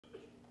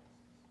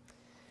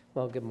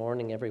Well, good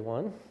morning,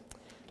 everyone.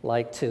 I'd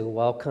like to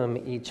welcome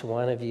each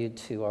one of you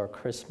to our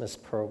Christmas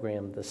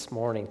program this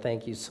morning.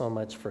 Thank you so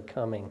much for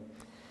coming.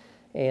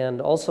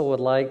 And also would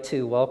like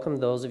to welcome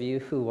those of you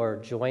who are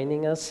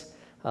joining us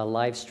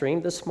live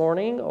stream this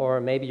morning, or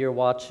maybe you're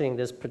watching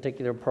this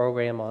particular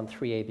program on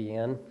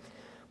 3ABN.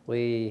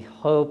 We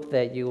hope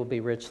that you will be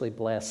richly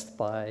blessed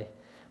by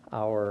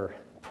our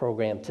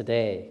program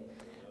today.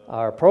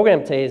 Our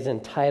program today is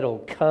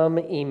entitled, Come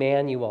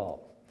Emmanuel.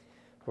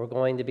 We're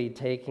going to be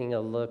taking a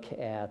look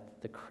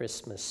at the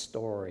Christmas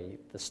story,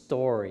 the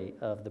story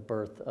of the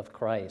birth of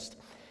Christ.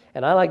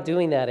 And I like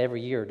doing that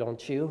every year,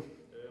 don't you?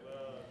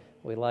 Amen.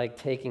 We like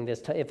taking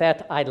this time. In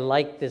fact, I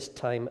like this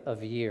time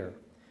of year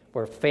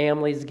where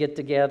families get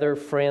together,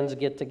 friends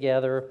get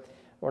together.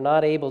 We're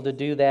not able to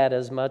do that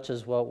as much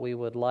as what we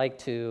would like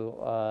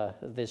to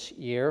this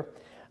year.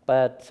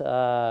 But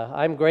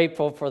I'm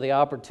grateful for the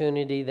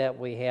opportunity that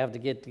we have to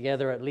get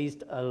together at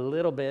least a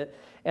little bit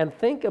and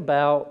think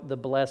about the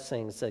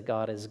blessings that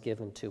God has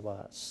given to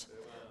us.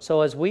 Amen.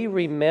 So as we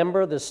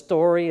remember the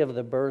story of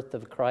the birth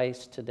of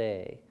Christ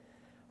today,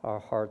 our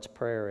heart's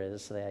prayer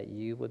is that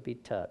you would be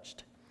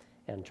touched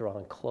and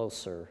drawn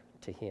closer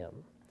to Him.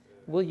 Amen.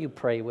 Will you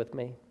pray with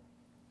me?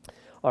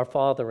 Our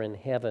Father in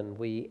heaven,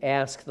 we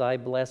ask Thy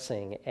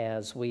blessing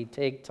as we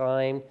take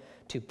time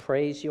to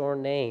praise Your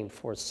name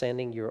for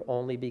sending Your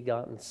only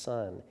begotten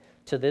Son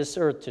to this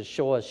earth to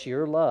show us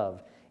Your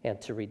love and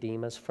to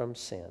redeem us from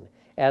sin.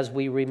 As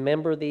we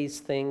remember these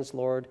things,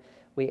 Lord,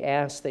 we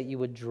ask that You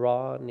would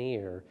draw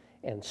near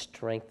and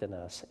strengthen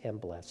us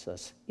and bless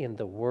us. In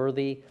the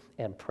worthy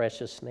and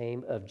precious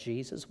name of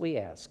Jesus, we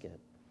ask it.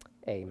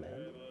 Amen.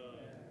 Amen.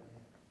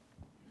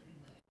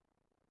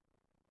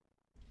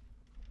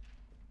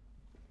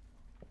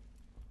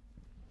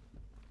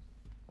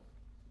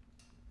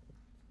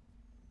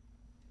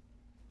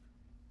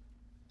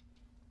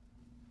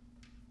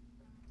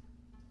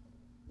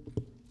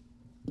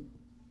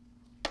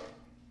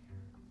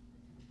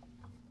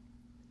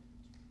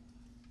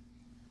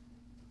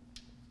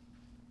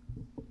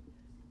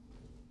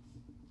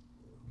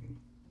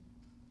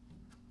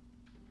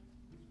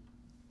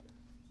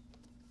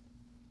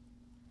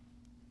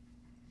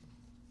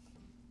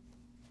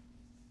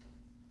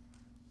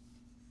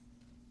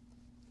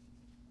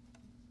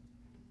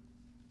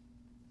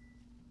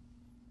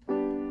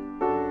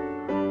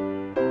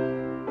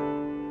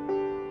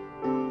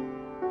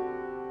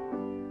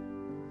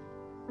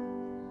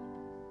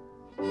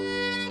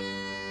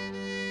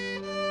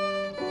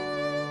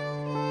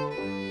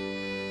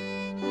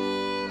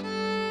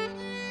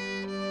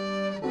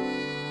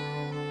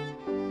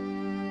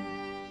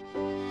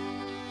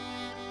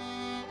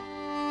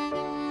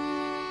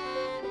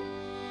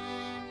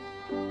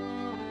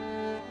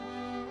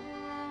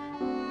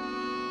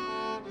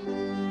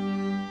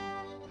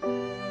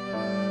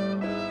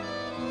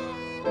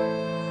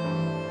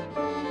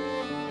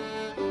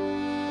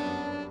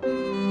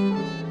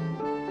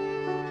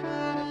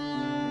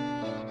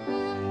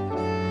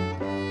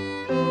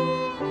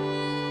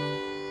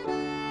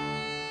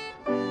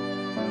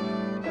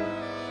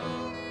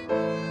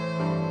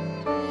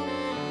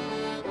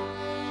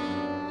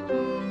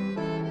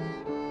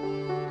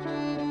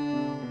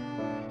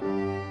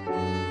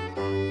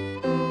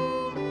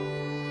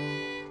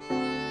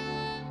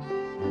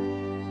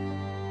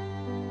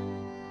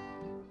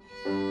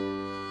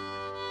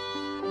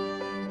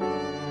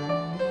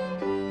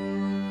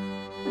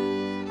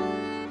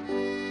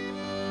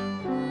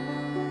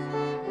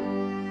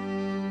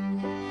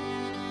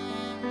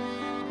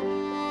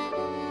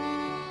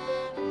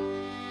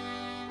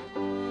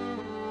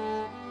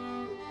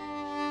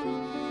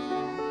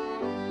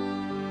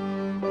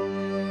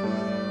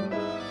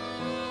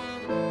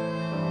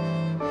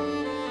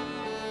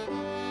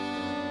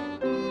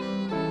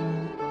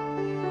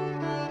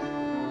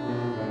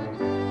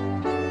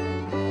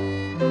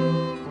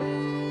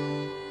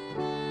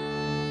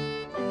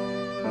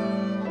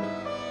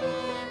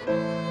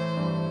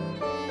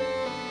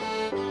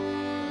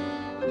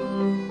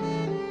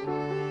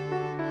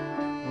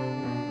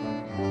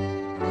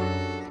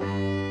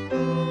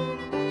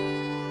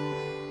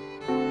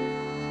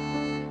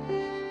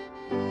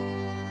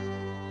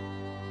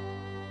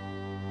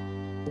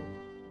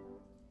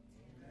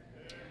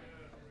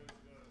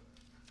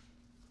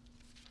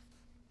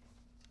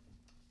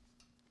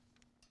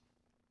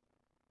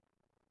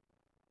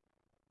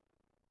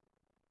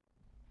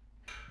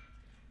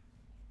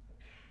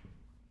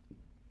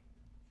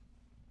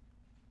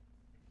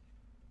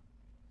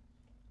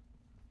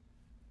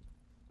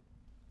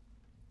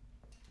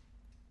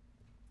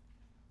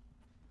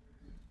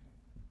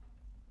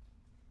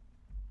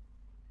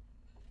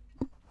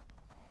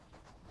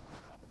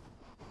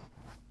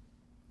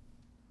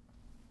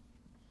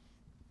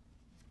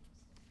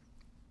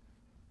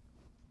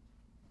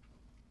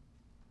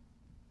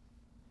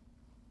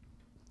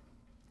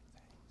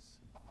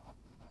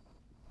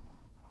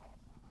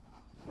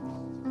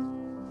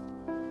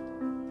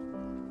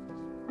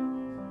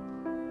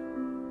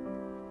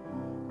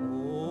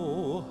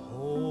 Oh,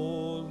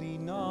 holy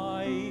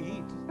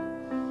night,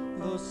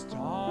 the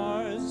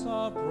stars stars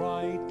are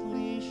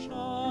brightly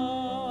shining.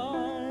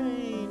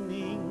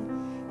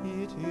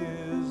 It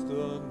is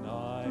the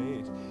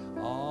night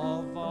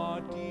of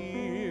our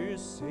dear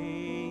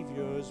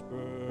Savior's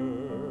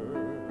birth.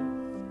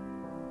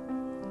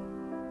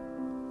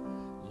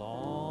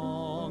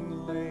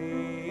 Long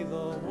lay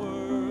the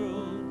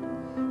world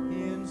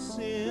in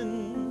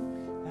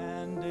sin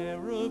and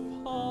error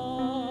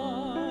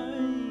pining,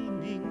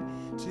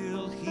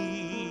 till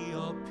he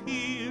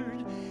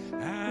appeared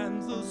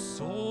and the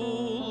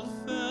soul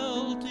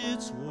felt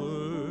its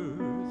worth.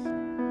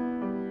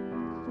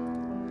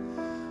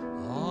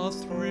 A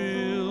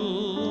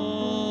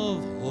thrill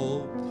of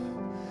hope,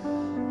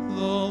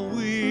 the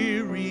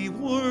weary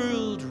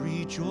world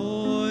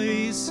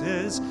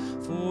rejoices,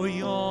 for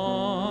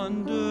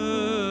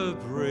yonder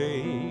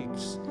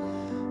breaks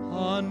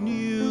a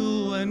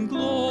new and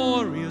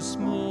glorious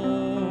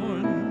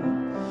morn.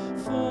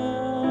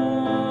 Fall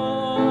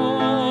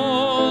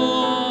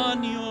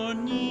on your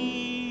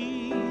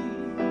knees,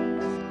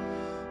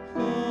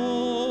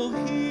 oh,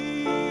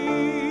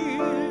 hear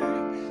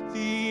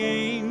the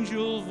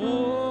angel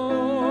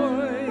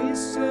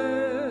voices,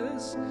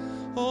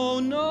 oh,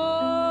 night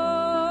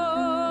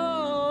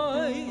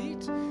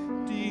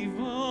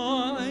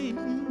divine,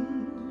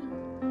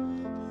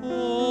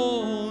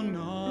 oh,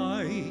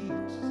 night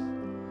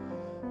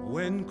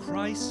when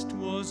Christ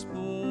was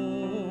born.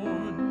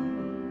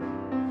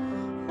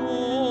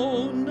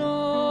 Oh,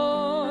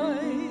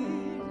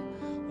 night,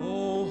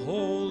 oh,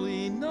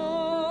 holy night,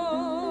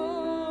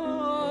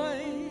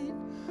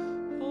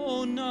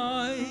 oh,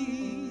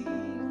 night,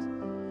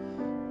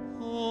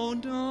 oh,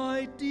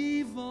 night divine.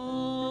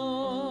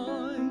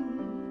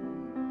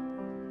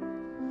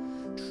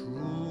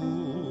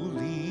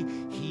 Truly,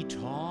 he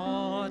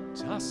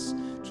taught us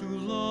to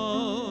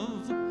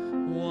love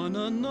one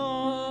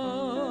another.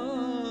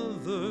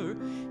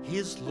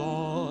 His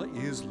law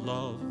is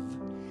love,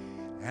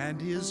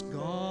 and his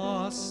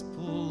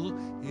gospel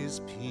is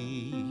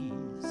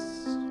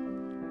peace.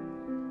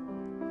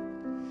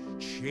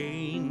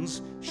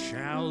 Chains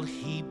shall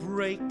he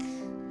break,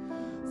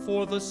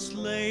 for the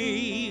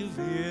slave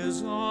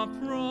is our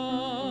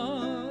brother,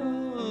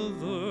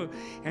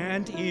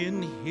 and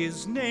in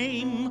his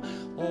name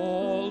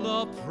all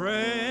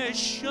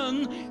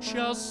oppression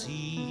shall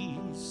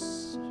cease.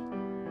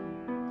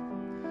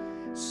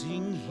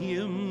 Sing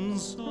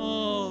hymns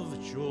of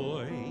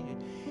joy,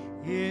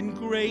 in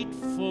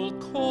grateful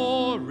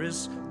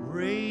chorus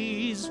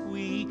raise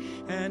we,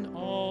 and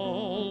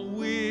all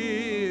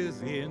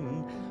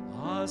within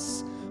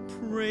us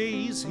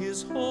praise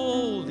his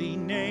holy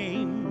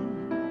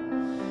name.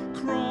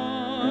 Christ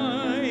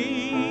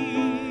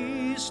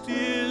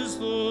is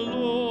the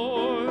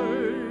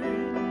Lord.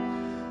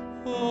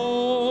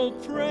 Oh,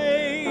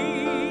 praise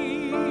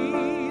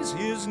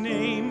his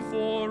name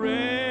forever.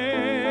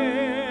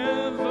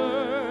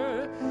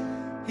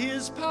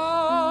 His power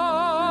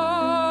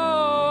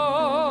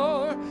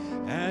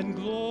and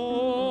glory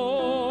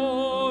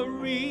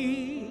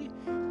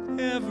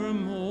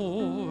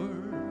evermore.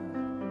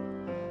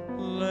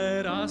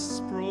 Let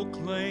us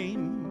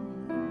proclaim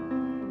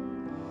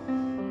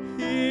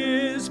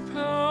his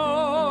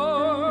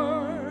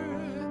power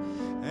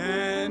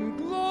and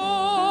glory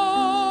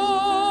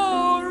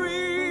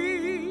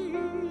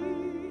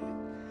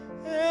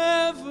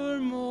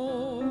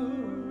evermore,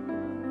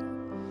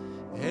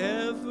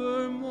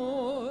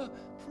 evermore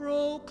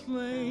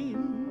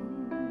proclaim.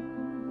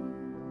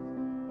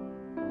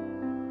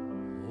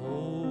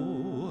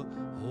 Oh,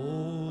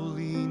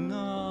 holy night.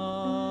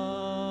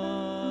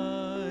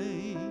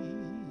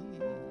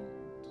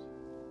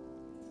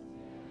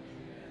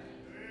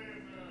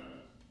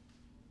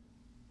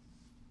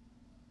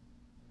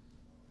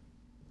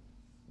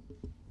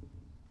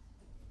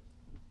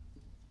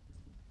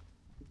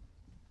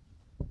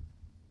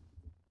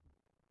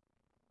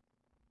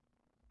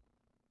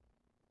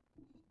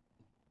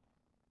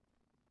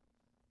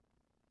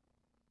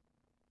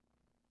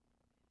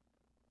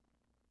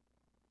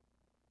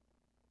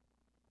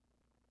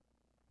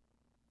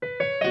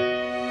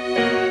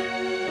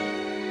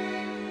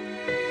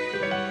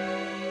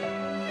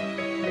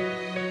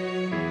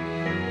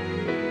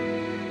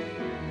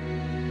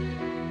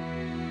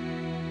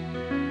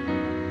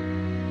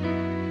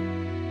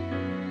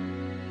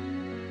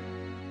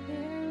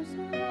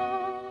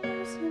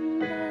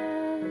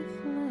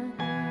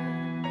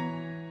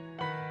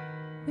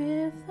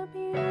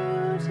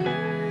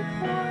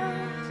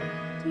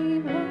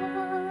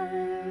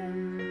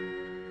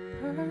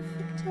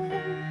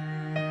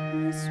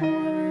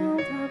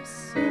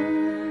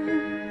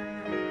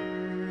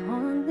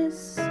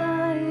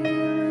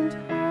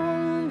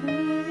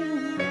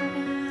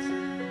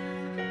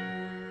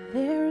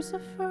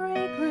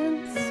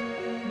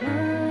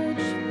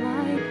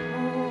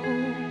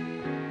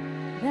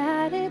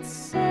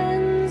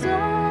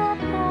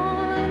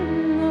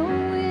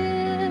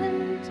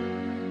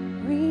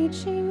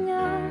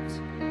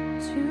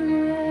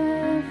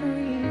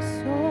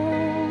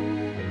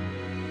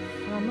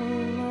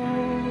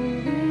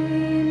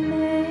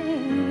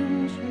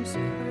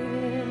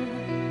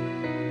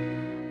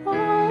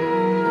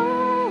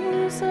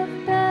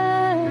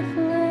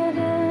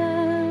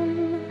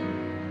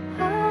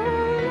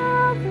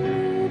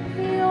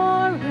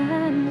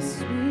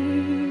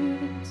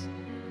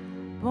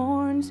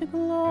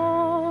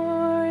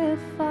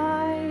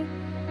 glorify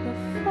the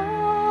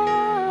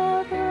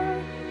Father,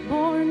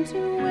 born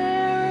to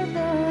wear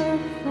the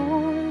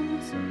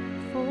thorns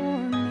for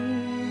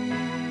me.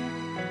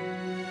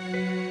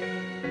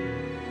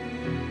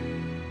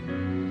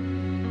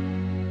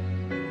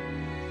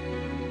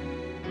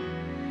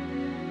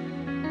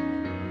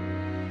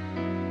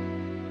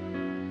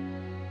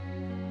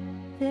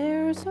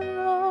 There's a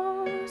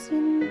rose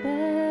in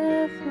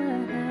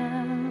Bethlehem,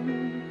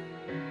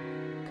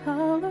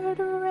 colored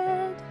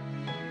red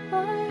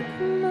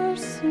like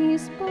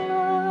mercy's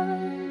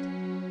blood.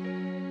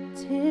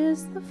 'Tis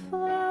the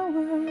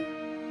flower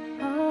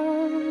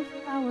of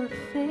our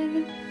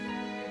faith,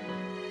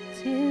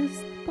 'tis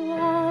the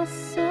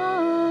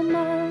blossom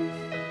of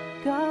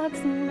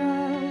God's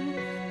love.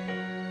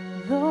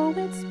 Though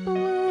its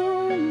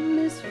bloom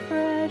is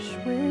fresh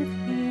with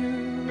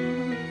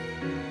youth,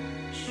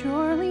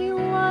 surely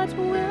what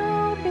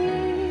will be,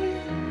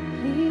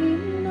 He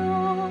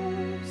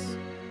knows.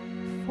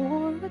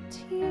 For a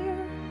tear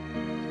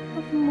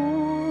of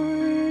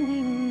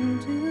morning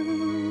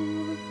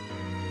dew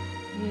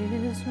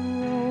is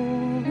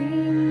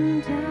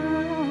rolling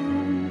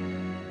down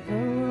the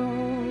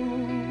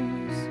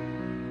rose.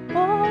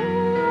 Oh,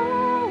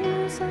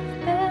 rose of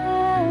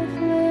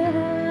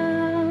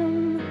Bethlehem,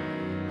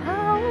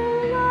 how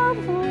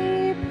lovely,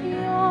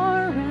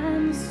 pure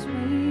and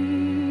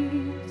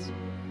sweet,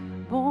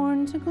 born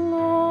to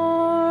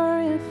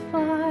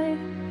glorify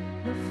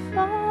the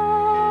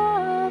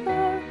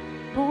Father,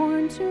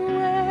 born to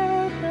wear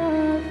the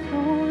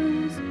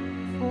thorns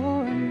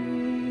for me.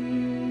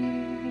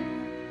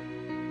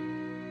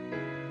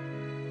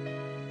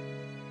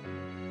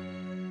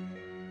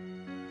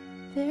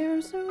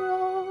 There's a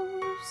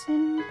rose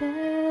in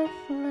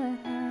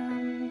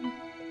Bethlehem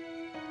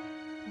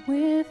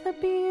with a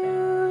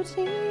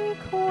beauty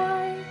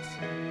quite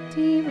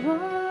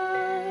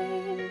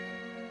divine,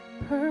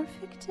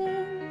 perfect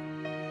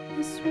in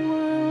this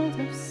world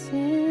of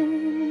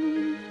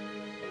sin.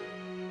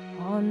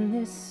 On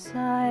this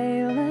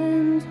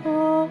silent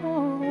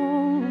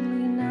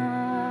holy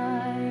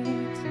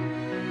night,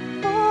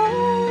 oh,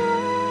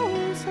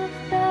 rose of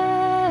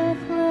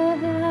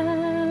Bethlehem,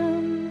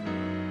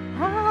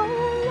 how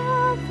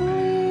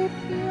lovely,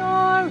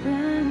 pure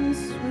and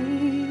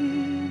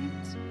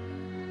sweet,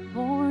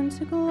 born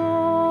to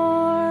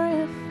glorify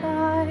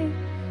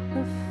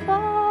the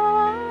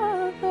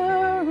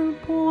Father,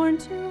 born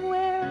to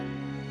wear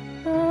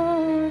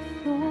the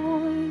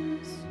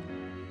thorns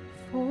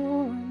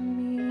for me.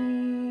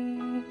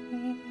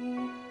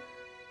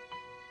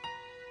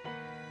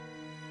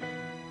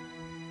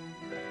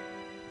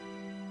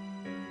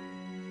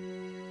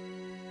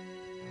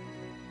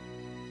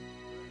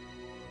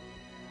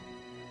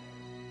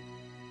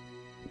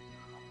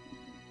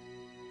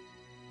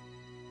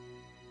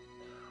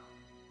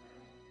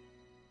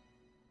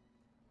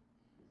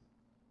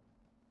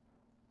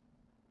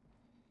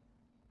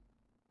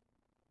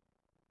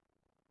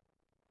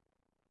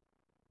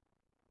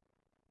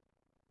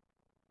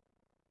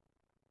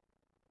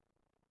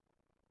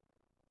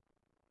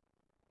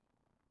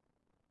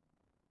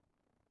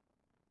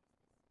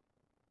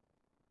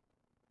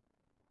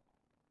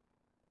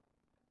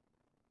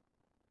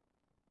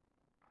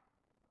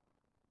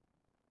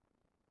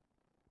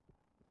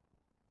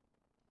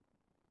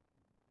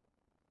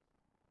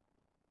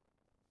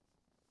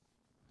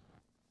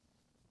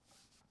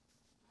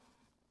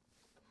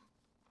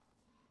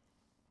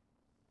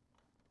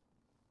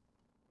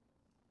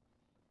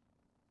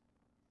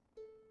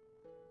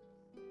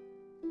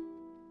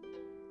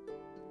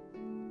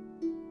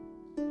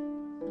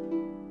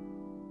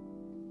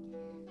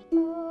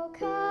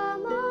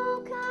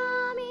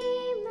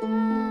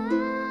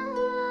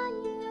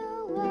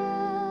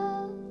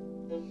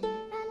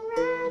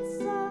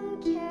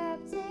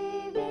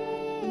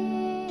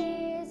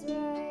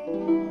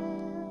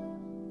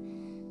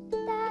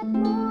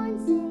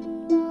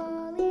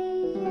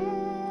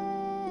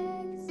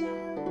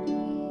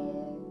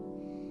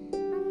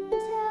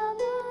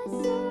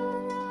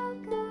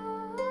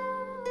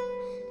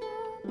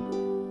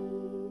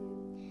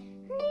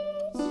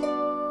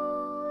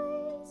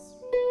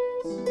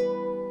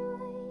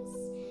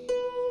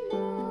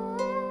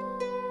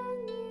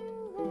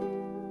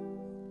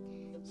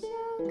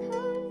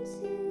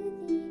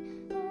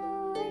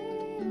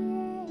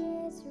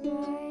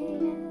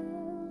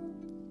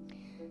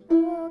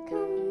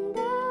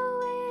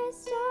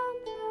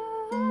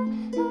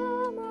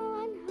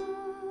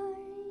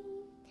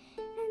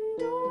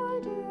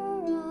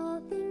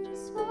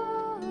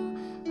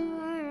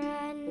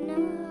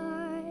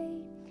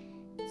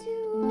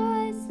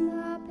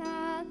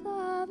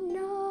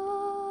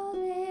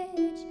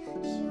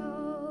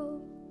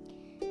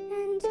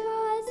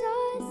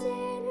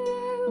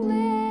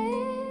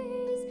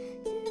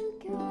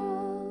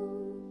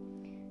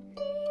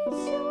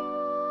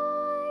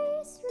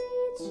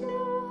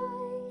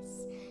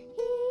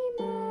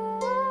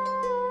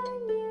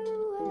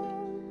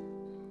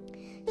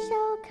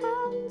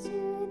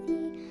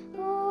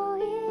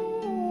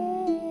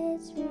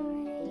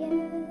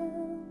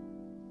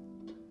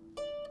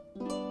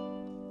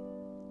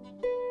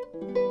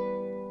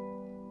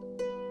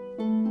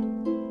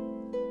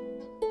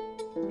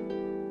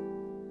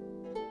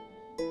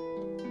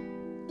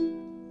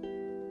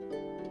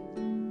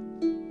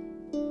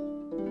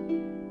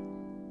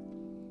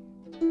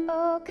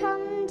 Oh,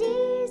 come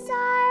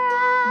desire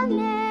all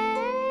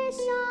nations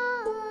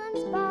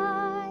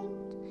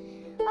bind,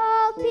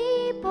 all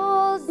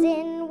peoples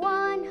in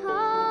one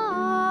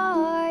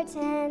heart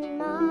and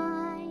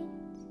mind.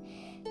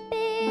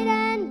 Bid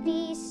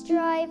envy,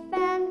 strife,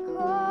 and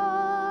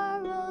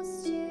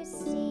quarrels to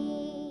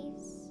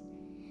cease.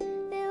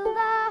 Fill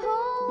the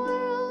whole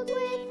world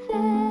with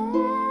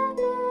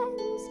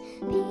heaven's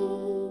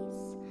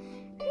peace.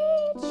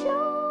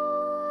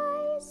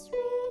 Rejoice,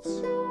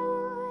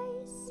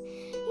 rejoice,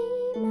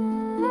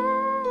 Emmanuel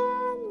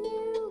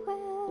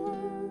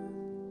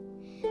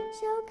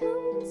shall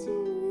come to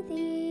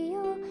thee, O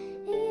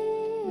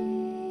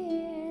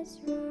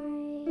Israel.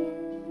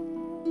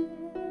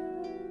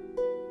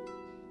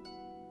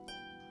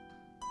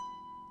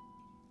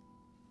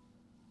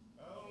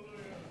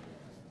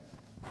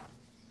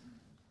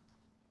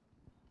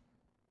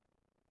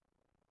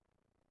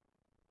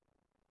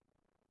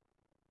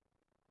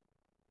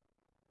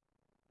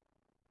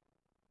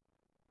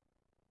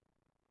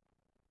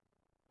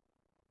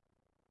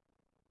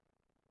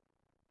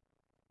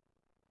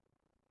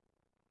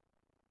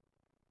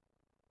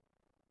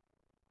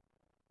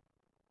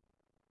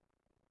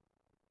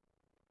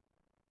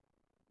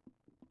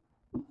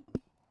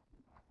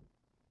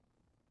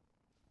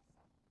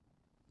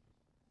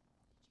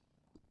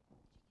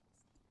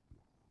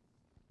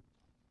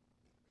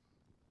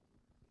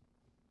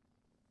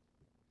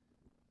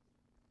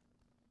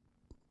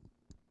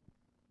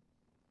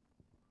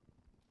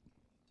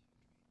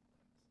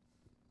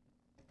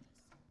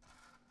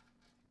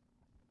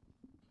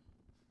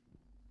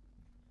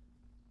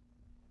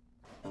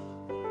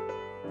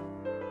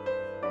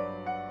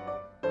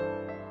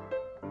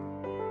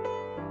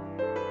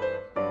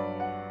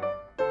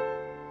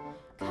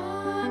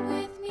 Come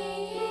with me,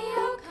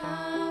 oh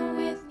come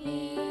with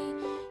me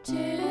to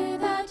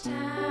the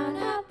town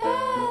of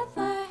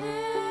Bethlehem.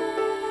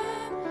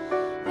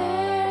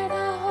 There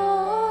the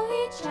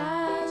holy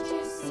child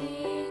you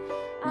see,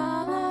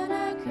 all on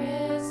a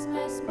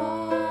Christmas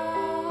morning.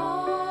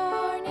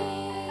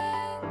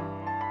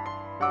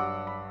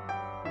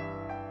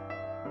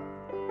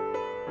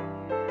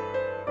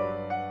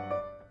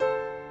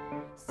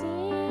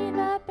 See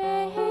the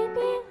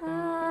baby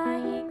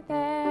lying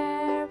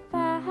there,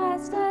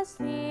 fast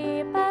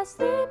asleep,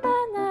 asleep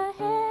on the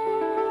hay.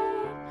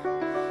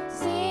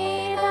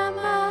 See the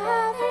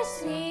mother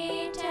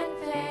sweet and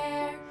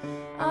fair,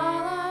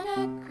 all on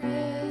a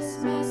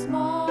Christmas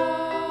morning.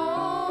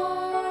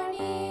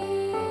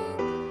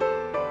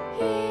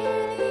 Hear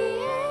the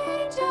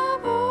angel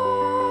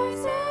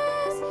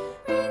voices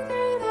ring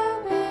through the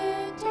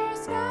winter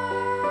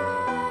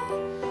sky.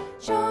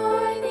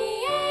 Join the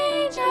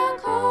angel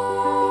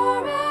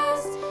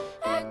chorus,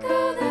 echo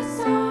the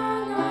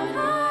song on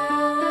high.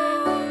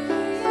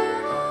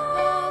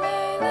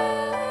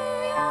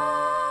 Alleluia,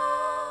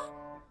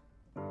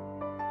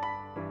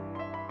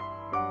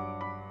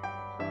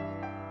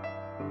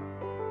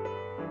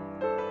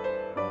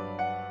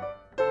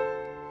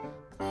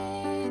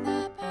 play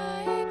the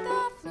pipe,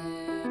 the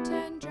flute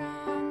and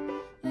drum.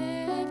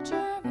 Lift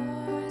your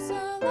voice,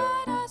 so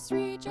let us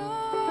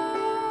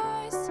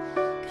rejoice.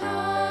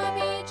 Come,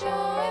 ye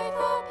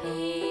joyful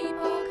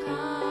people,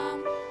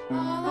 come,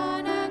 all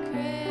on a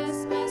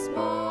Christmas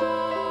morning.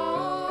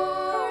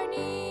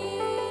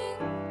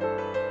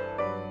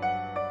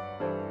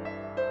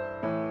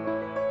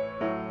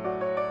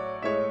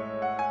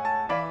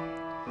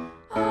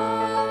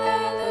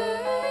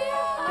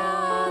 Alleluia,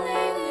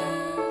 alleluia,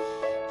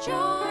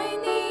 join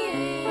the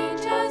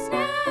angels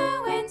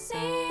now and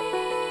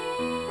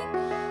sing.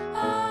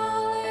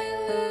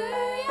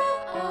 Alleluia,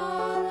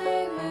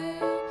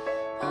 alleluia,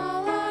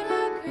 all on a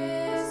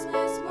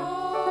Christmas morning.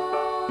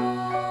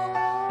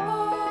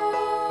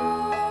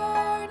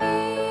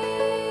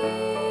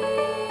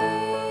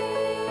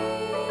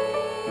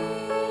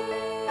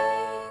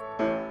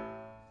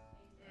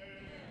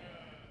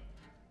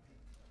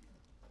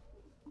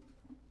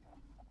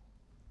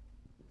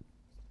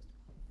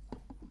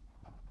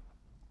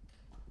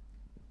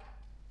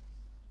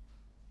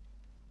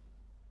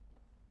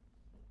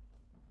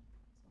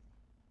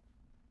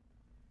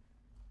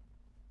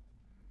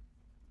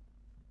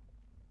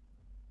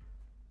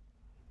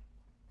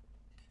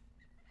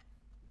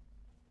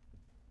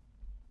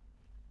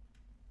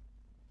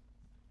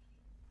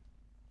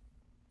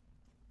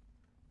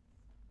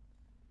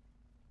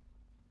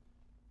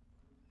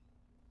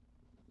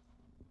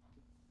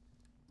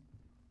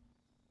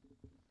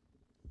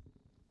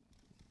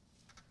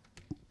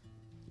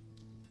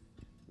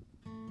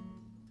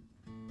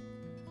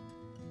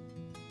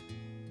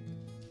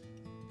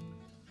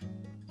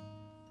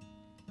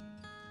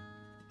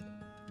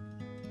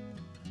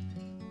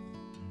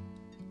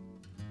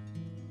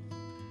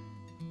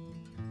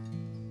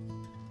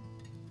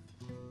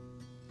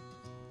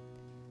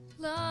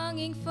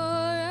 Longing for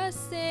a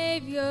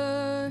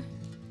Savior,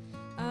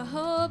 a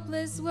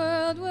hopeless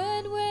world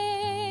would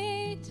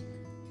wait.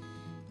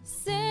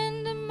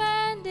 Sin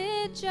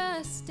demanded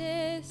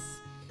justice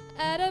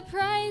at a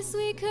price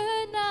we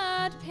could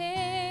not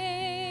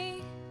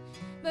pay.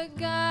 But But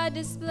God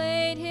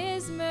displayed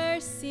his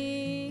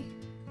mercy,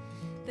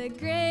 the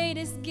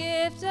greatest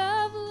gift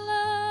of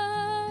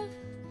love.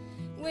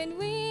 When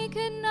we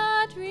could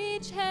not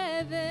reach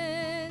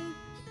heaven,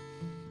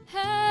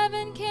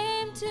 heaven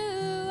came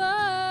to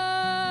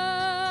us.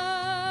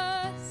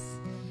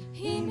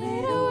 He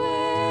made a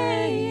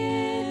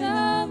way in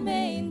a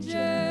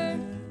manger,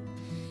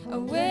 a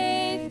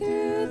way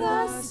through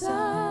the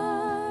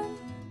sun.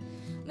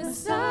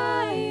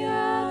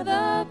 Messiah,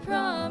 the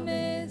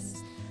promise,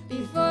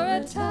 before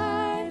a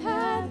time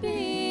had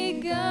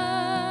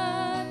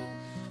begun.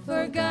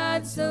 For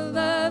God so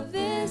loved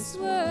this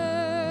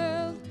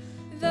world,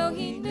 though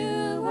he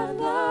knew what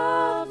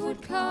love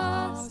would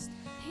cost,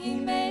 he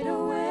made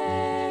a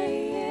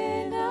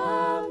way in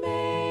a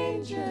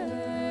manger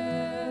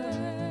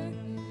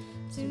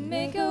to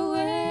make a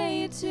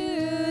way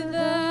to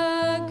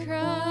the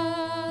cross.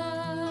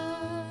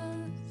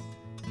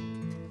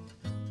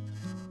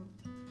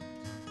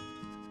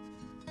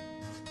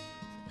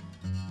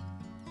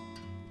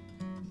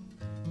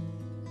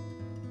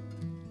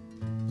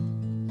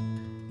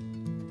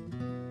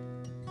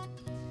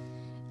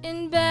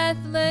 In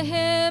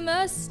Bethlehem,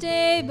 a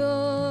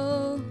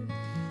stable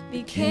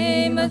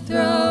became a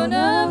throne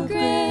of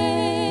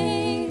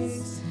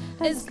grace,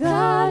 as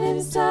God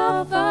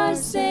himself, our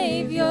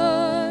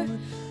Savior,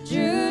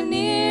 drew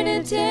near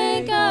to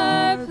take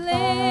our place.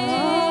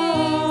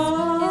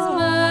 His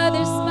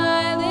mother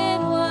smiled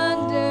in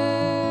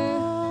wonder,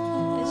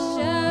 the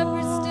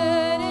shepherd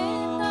stood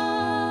in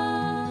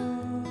awe.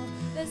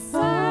 The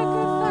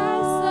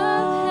sacrifice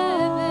of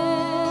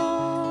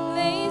heaven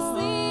lay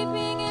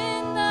sleeping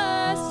in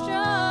the straw.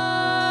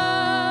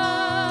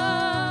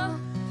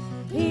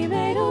 He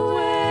made a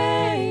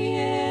way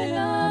in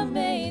a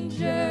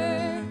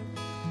manger,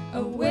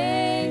 a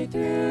way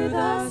through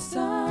the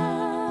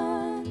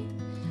sun.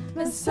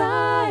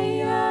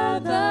 Messiah,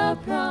 the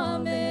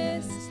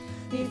promise,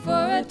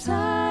 before a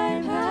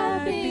time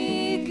had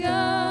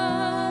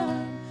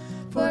begun.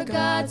 For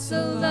God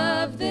so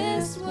loved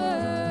this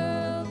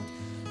world,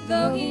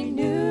 though he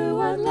knew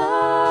what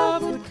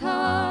love would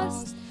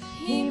cost,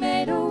 he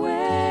made a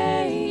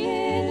way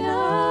in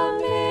a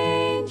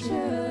manger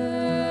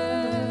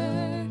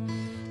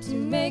to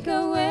make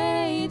a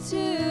way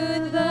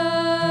to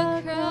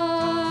the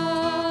cross.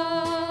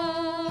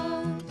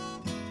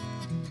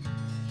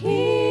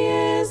 He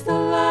is the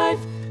life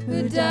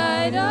who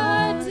died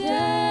our death,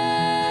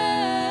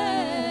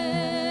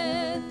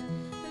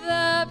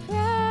 the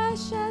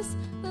precious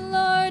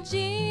Lord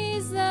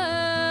Jesus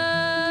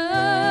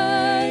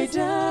laid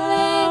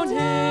down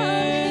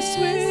his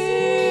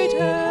sweet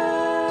head.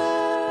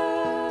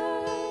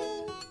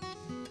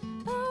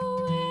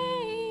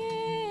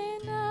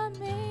 Away in a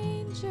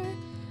manger,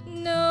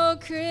 no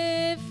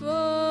crib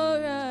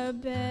for a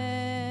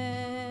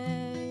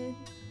bed.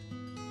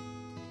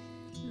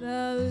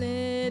 The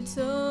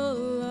little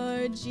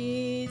Lord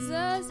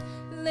Jesus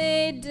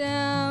laid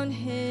down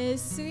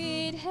his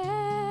sweet head.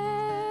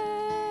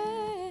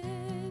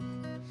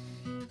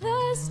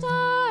 The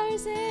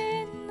stars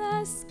in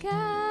the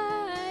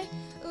sky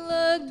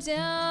looked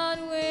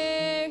down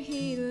where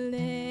he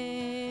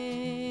lay.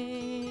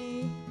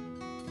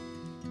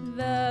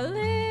 The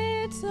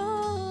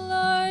little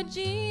Lord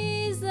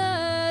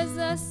Jesus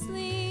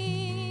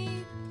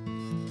asleep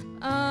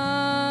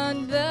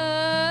on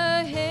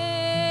the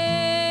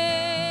hay.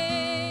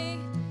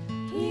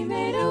 He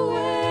made a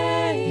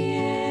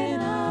way in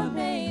a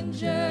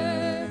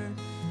manger,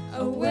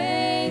 a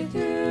way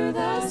through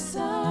the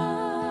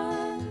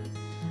sun.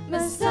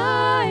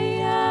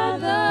 Messiah,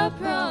 the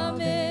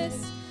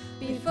promise,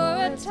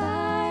 before a time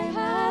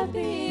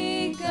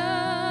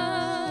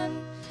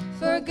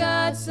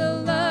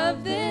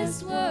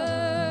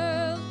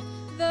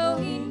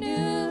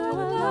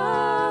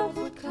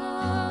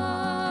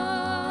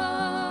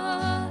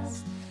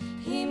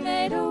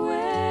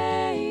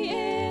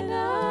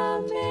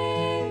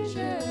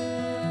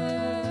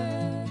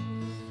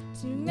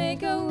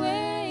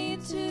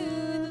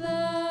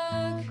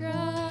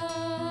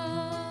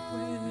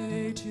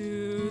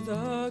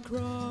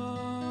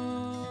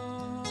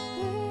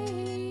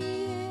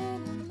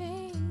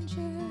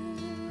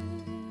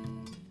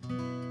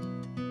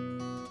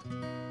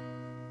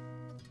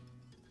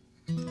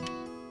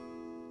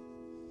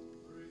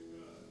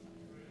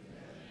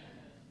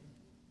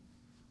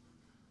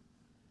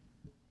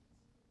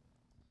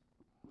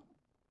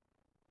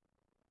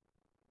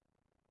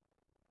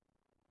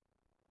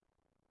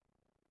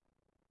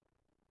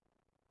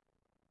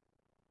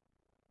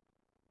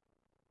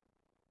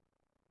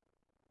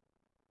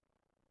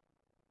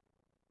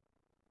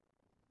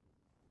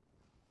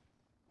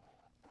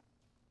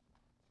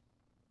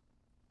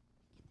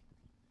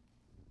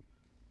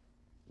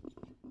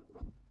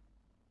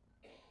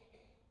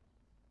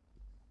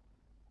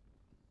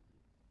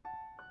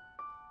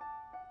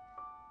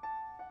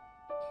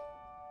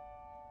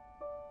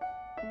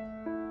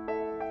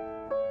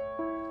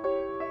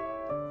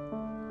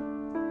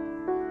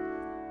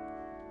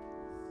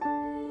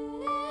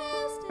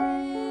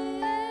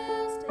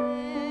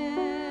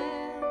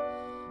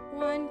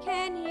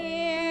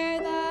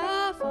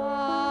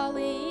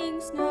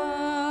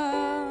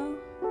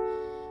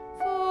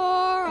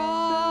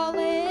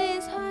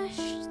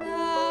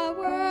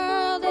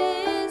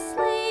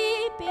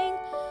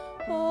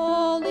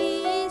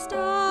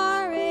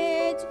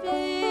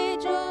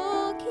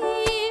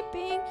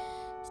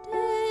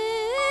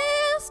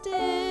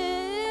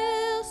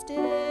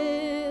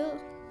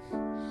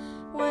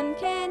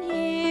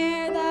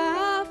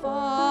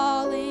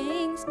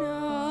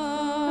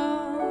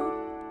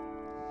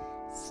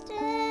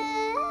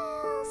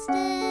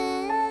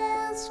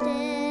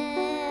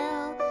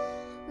still.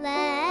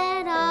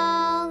 Let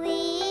all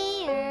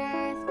the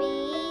earth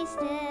be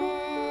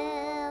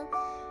still.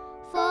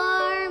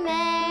 For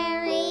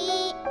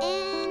Mary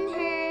in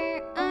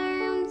her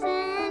arms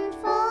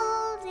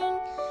enfolding,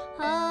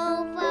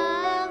 hope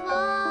of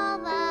all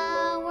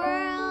the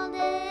world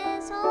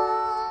is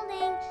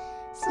holding.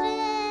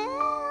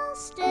 Still,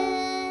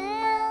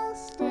 still,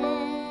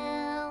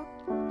 still.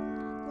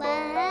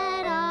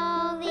 Let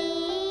all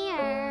the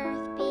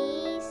earth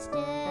be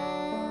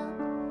still.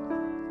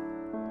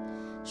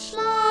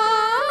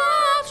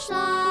 Schlaf,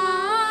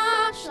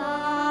 schlaf,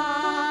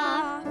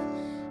 schlaf,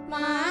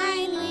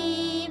 mein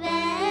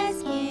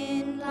liebes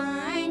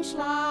Kindlein,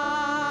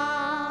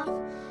 schlaf.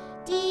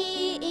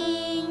 Die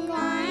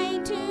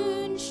Englein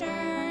tun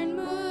schön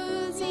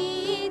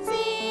musizieren,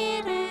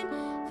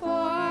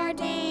 vor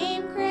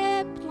dem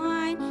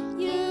Kripplein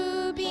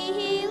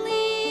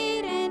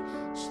jubilieren.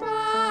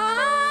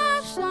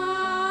 Schlaf,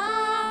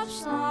 schlaf,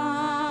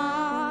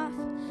 schlaf,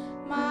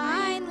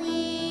 mein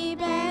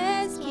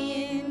liebes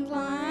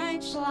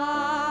Kindlein,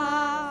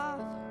 schlaf.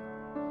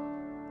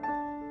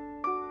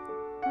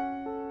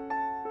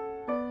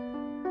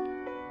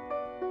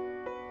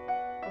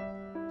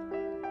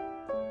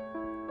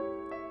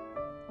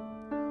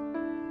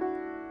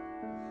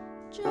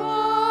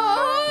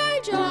 Joy,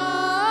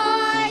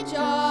 joy,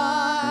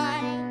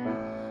 joy,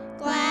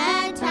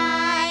 glad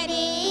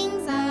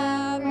tidings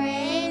of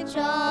great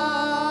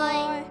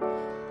joy.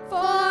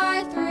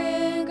 For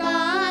through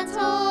God's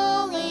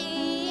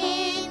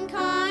holy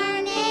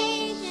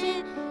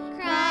incarnation,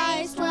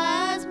 Christ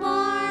was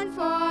born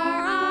for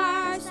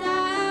our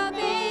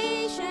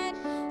salvation.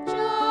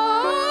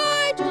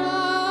 Joy,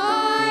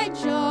 joy,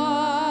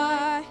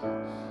 joy,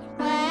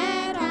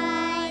 glad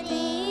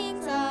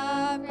tidings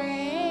of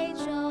great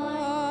joy.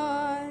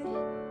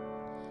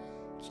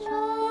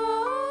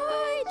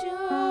 Joy,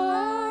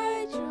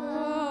 joy,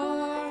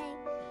 joy,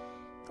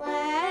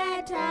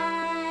 glad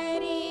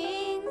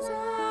tidings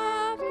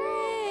of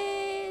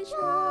great joy.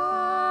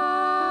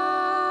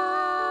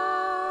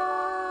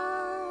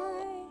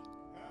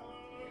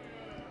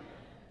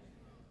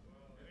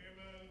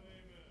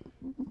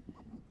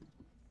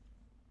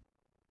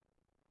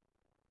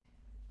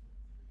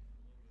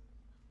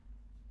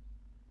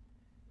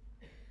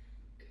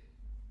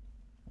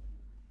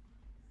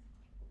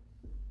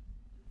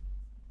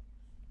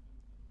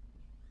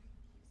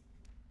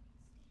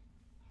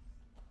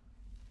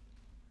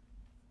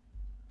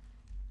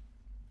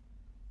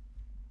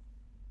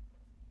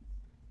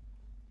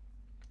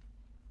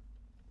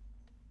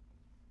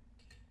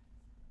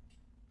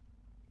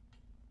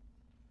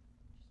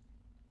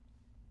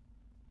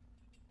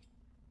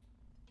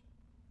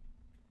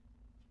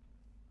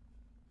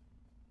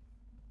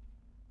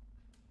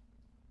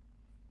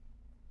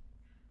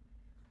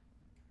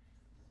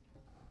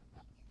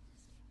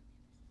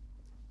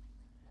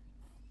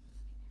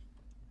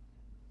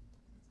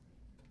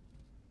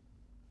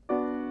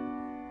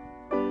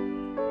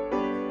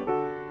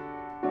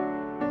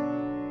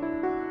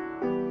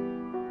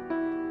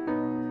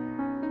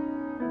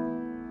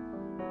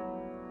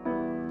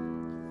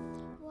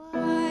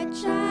 What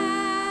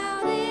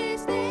child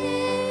is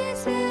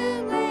this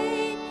who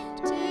laid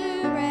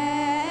to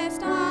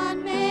rest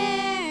on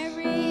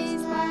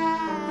Mary's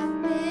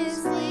lap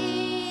is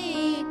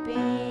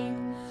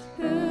sleeping,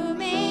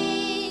 whom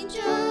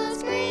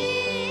angels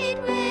greet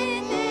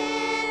with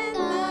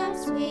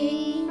anthems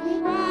sweet,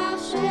 while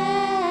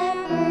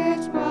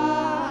shepherds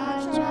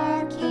watch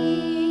our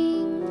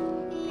King?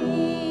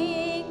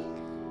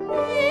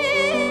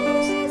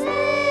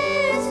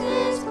 This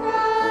is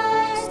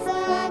Christ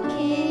the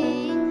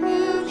King,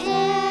 whom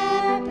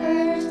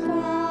shepherds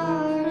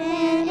guard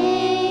and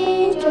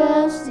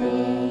angels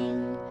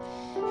sing.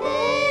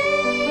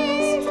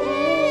 Haste,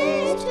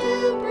 haste to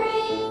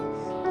bring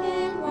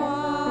Him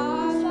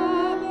wash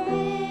our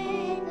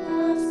babe,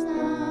 the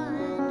Son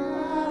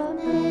of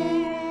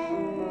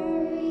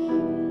Mary.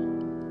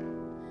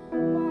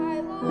 Why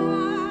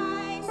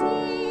lies He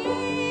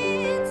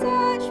in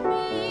such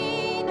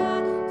mean a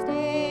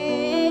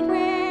state,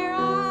 where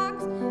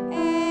ox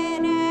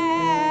and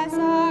ass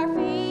are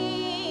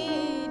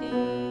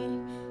feeding?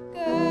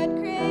 Good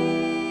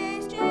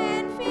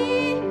Christian,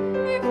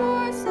 fear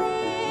for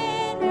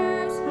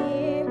sinners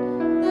here.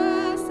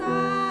 The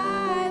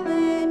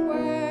silent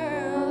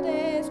world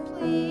is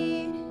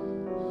pleading.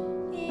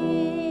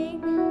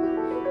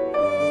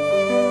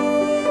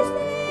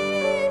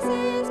 This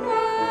is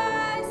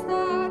Christ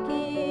the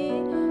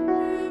King,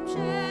 whom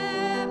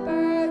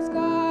shepherds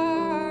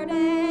guard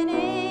and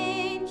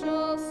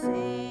angels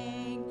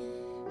sing.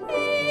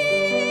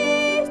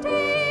 Haste,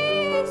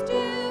 haste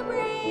to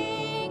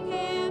bring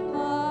Him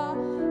law,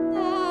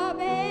 the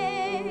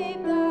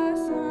babe, the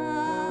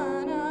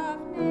Son of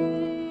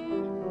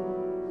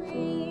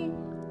Mary.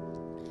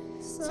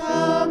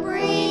 So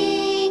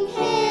bring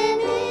Him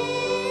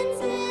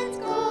incense,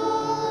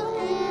 gold,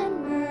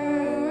 and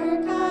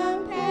myrrh,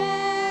 come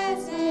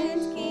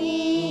peasant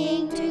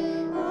King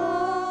to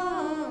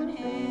own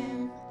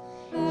Him.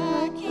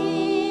 The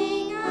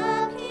King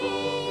of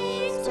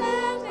Kings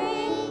shall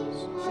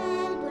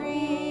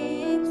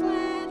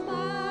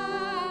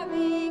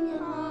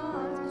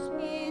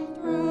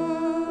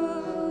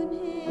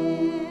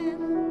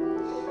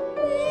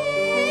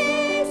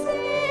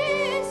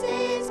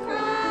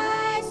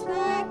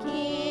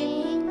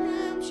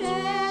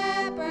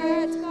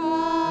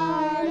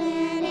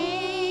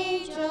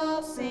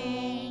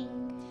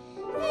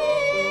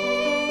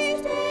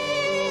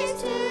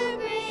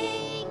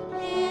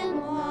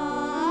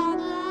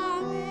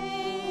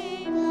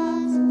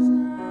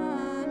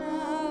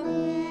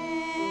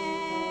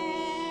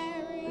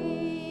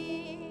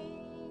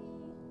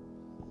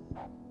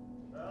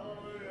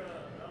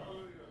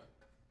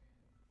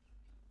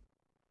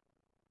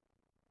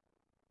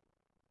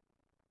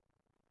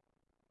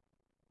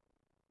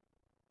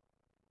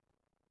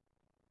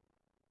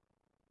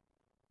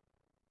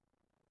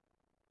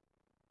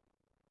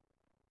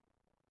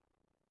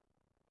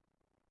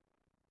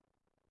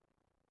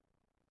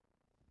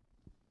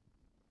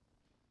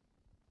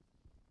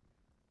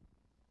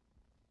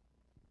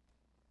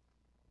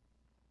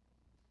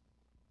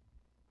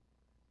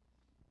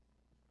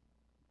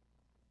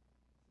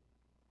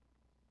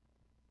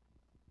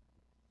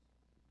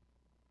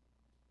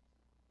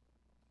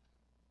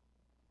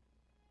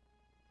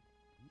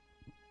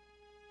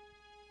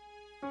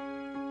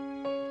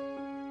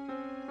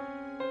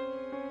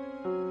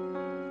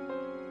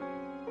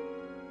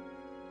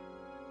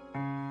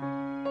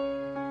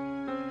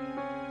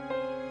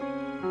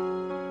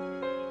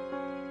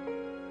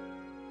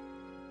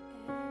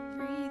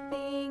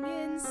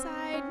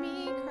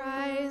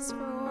ask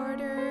for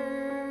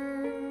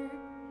order.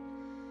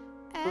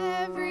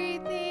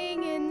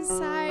 Everything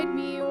inside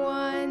me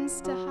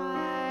wants to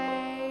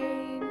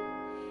hide.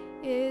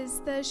 Is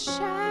the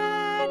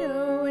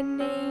shadow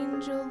an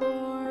angel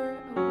or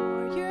a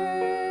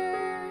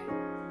warrior?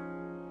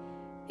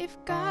 If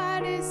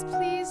God is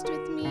pleased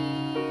with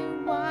me,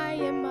 why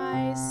am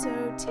I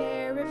so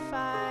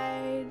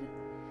terrified?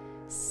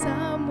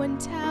 Someone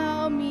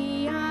tell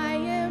me I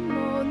am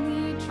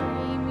only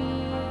dreaming.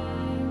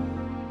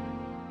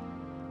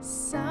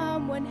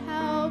 Someone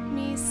help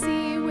me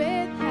see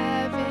with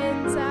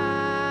heaven's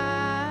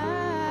eyes.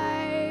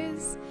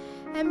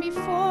 And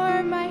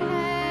before my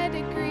head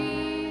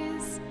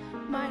agrees,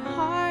 my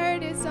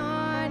heart is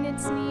on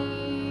its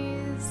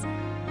knees.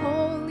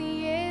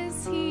 Holy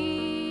is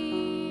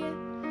He,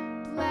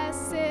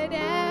 blessed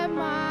am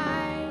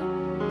I,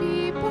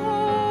 be born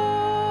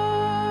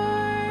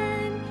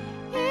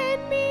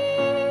in me,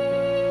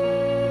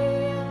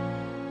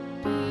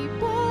 be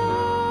born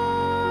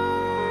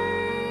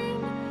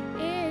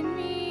in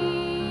me.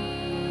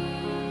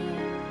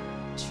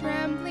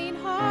 Trembling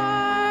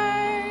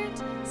heart,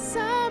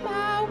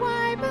 somehow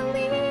I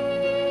believe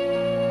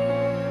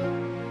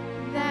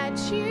that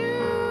you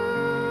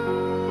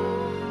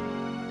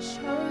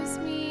chose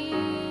me.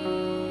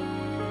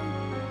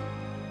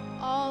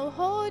 I'll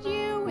hold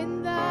you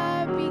in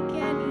the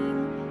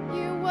beginning,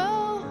 you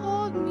will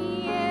hold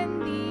me in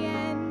the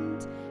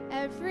end.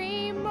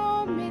 Every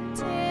moment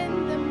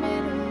in the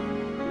middle,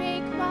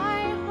 make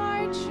my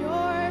heart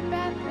your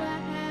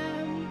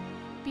Bethlehem,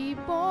 be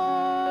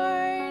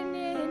born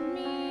in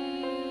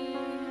me.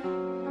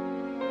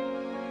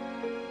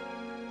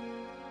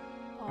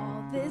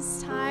 All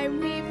this time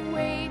we've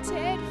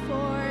waited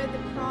for the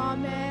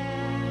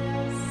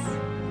promise.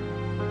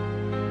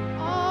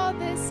 All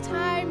this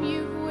time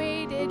you've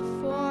waited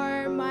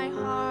for my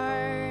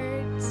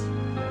heart.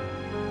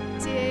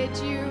 Did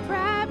you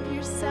wrap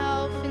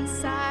yourself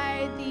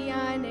inside the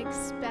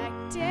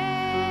unexpected,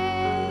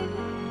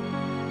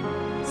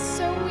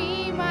 so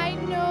we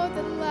might know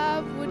that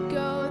love would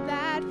go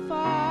that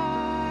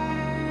far?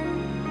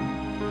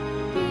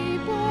 Be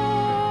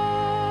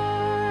born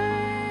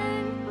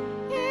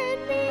in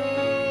me,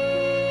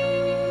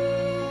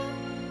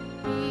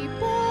 be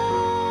born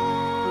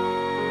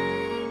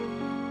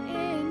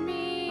in me.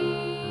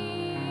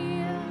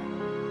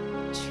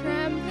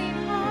 Trembling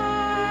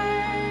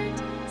heart,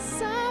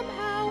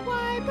 somehow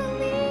I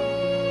believe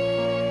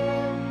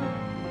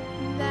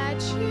that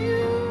you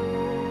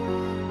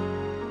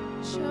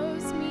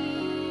chose me.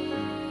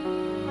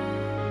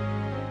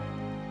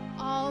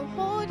 I'll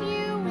hold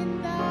you in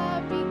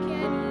the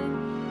beginning,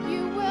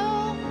 you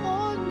will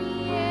hold me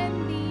in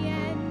the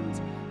end.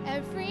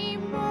 Every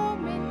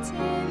moment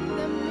in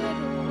the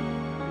middle,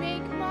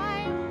 make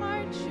my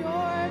heart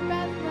your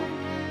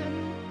Bethlehem,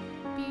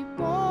 be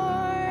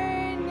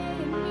born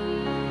in me.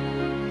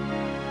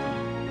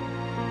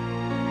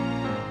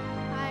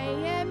 I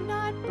am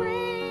not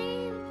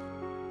brave,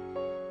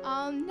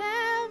 I'll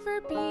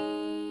never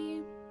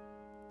be.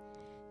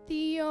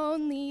 The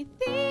only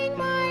thing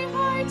my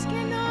heart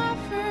can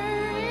offer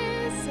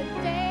is a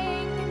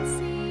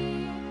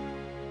vacancy.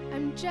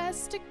 I'm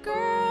just a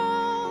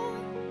girl,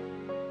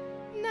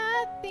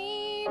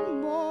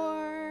 nothing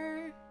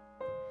more.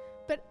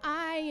 But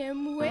I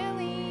am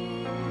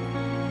willing,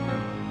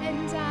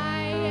 and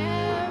I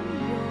am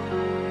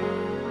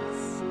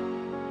yours.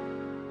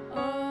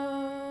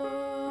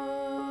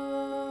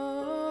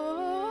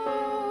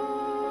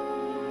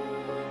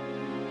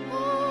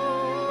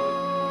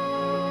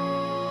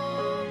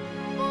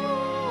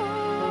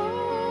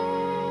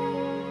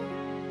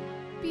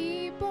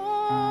 Be born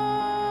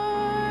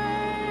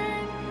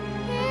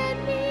in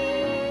me,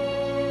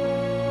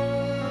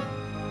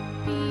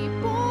 be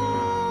born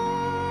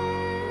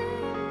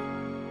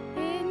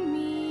in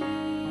me.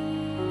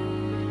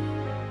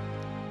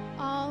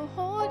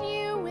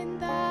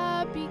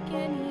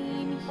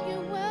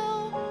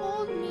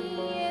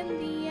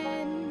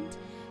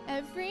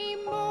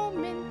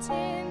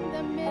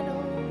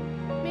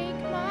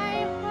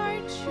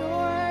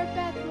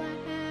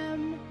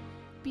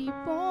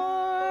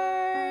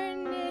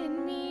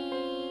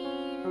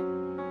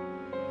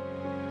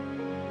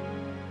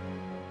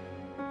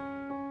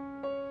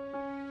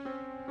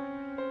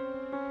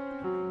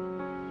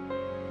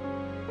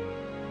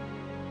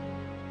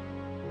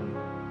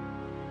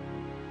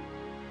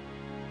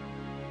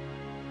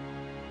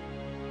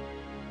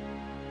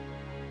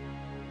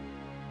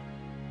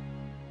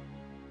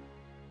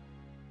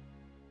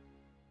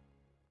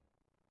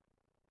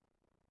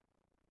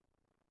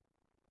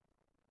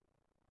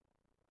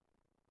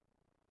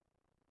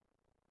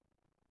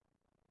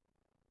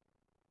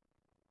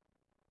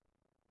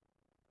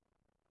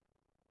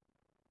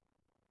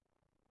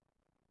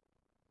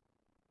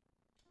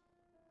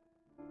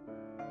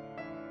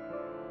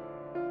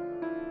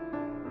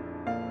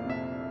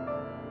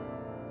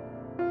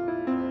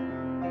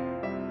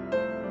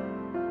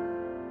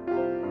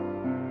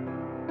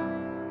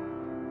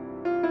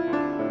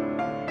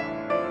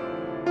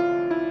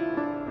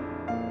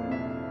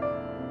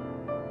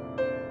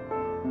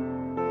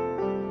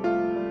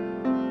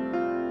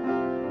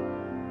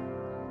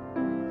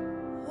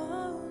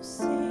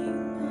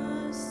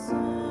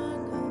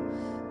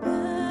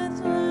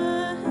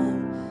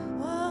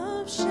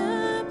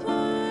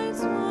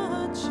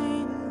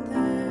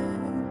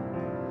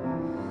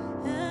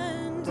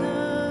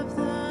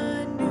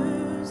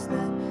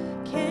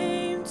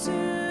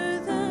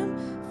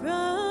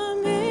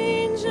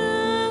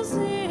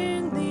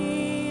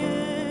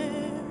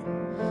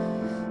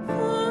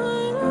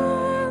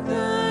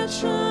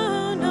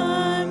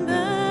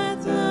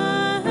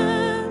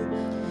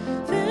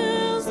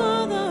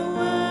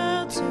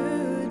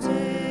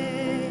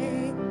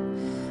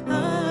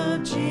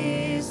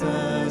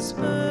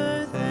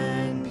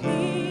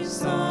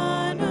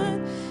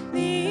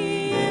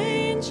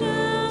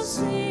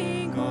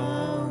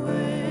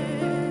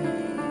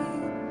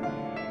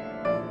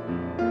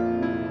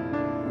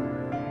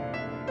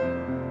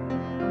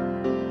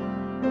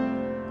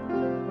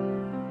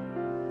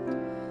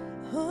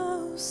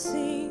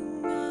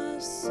 sing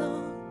a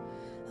song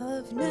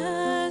of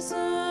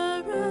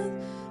Nazareth,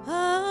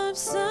 of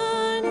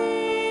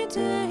sunny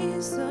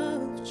days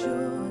of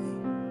joy.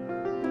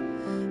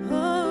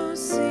 Oh,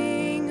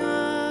 sing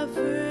a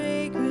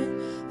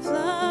fragrant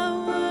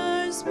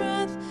flower's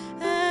breath,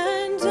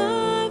 and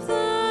of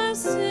the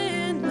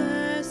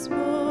sinless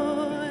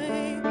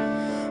boy.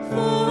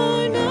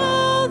 For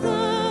now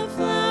the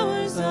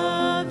flowers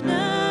of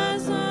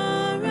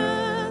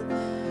Nazareth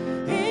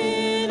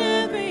in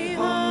every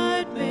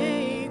heart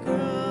may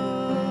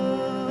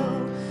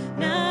grow.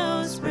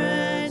 Now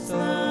spreads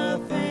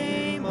the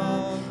fame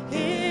of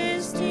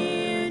his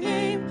dear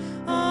name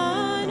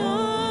on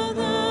all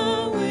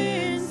the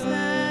winds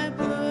that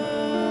blow.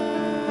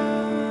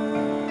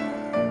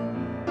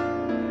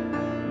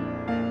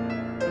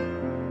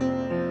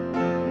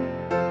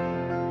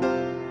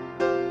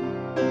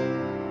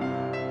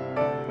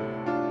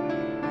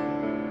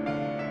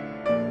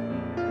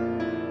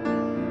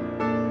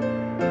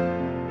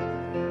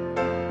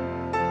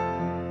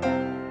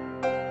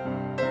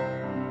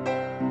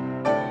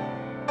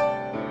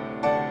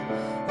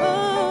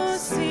 Oh,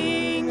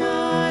 sing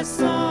a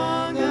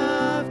song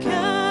of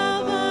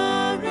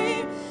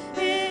Calvary,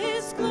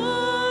 His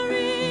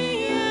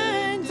glory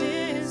and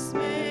dismay,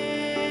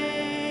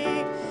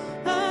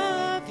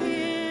 of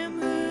Him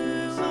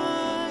who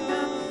hung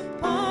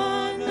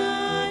upon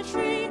the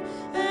tree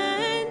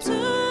and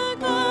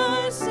took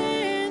our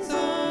sins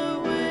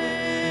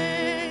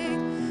away.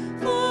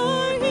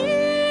 For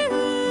He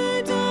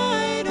who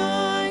died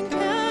on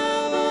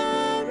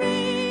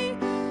Calvary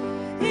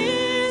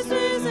is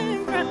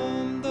risen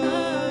from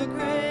the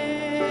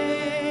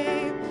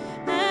grave,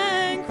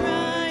 and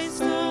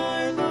Christ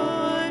our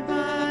Lord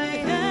by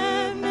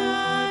heaven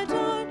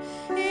adored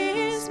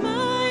is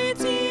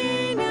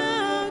mighty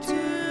now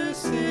to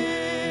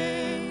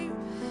save.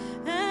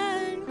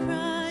 And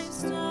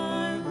Christ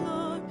our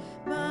Lord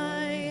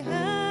by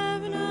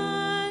heaven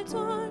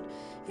adored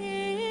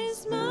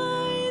is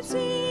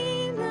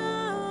mighty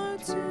now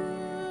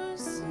to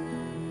save.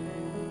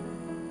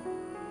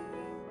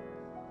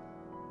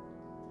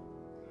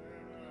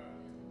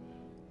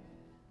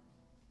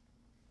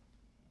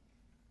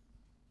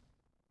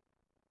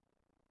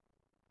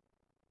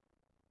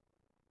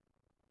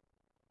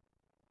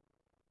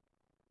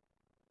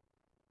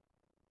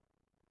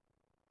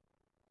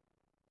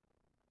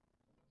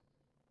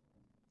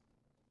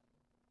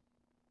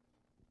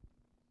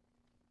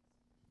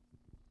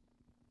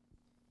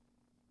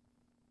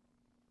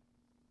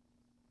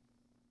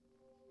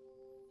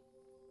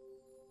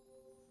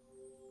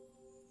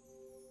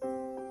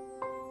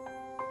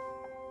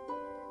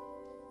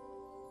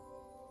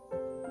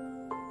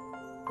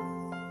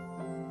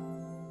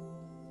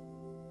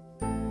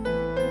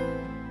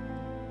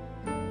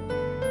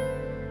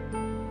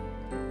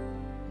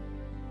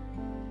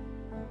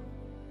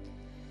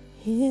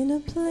 In a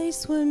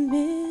place where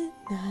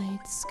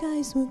midnight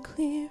skies were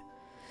clear,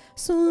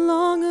 so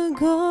long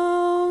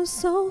ago,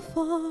 so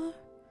far,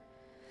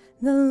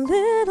 the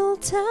little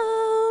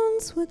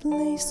towns with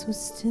lace were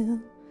still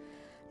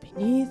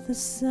beneath the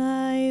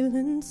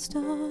silent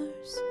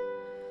stars.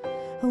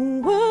 A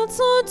world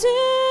so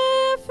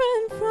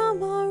different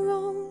from our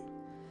own,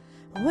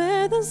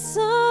 where the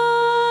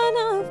Son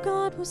of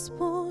God was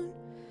born,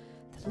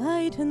 the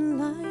light and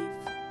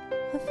life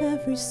of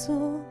every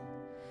soul,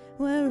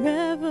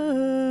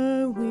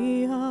 wherever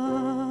we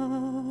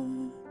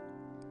are.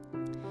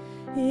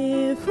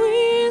 If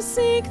we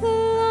seek the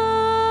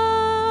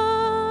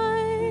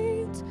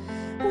light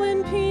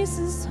when peace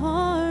is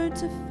hard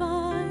to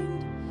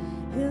find,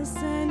 He'll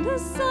send a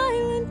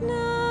silent night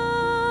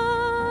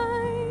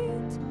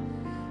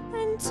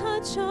and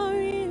touch our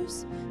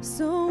ears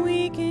so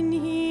we can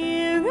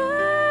hear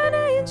an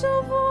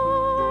angel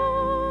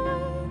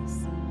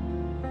voice.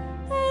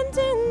 And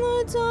in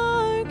the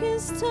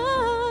darkest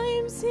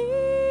times He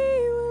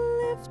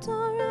will lift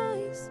our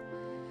eyes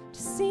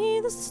to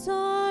see the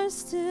stars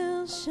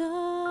still shines.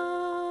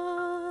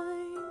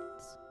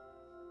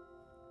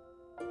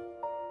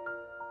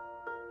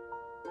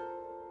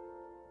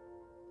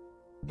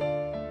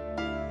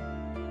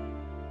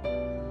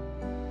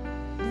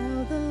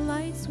 Now the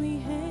lights we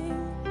hang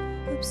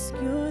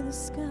obscure the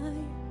sky,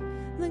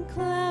 the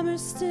clamor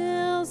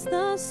stills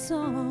the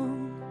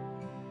song.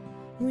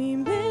 We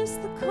miss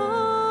the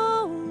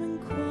calm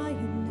and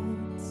quiet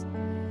nights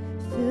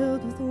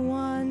filled with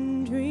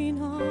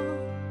wandering awe.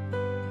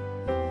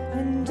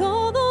 And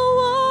all the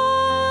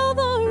while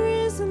the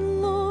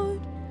risen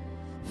Lord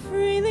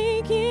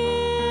freely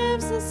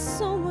gives us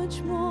so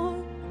much more.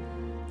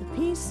 The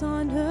peace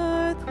on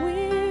earth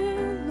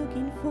we're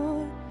looking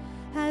for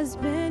has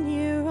been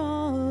here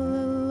all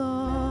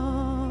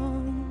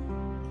along.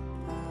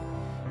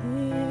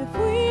 If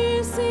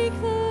we seek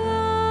the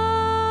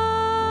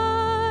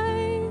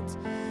light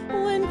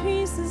when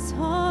peace is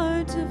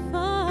hard to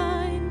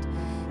find,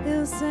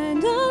 He'll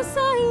send a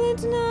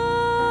silent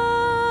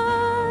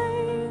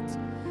night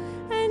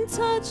and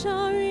touch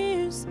our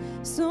ears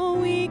so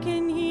we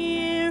can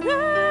hear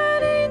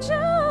an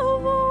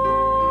angel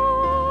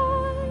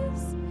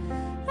voice.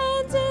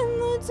 And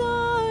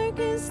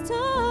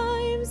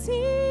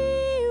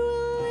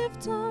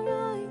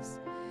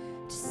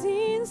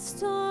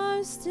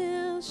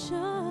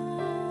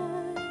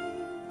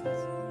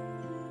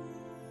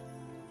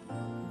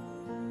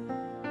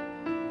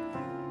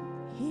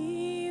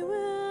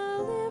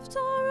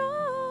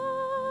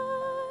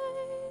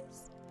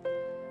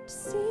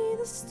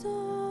the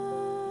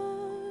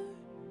star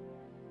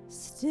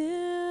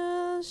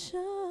still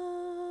shines.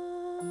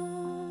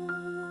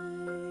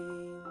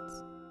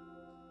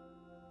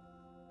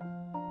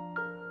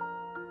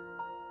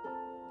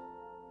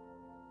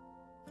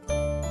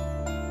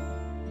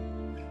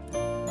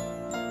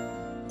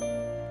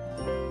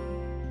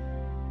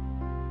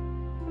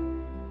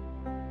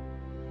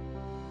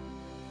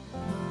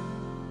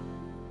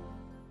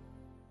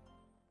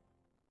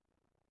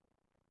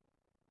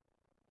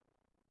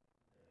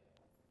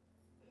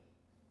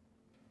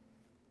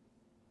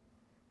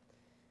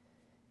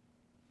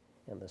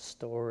 And the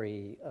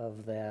story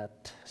of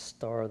that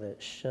star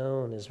that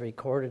shone is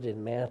recorded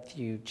in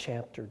Matthew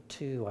chapter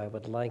 2. I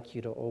would like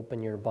you to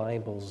open your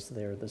Bibles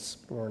there this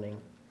morning.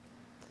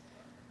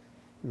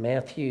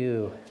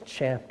 Matthew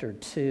chapter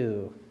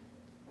 2.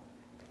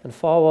 And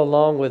follow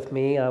along with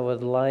me. I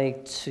would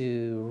like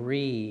to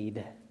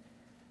read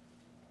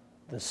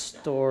the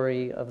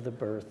story of the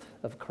birth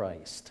of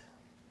Christ.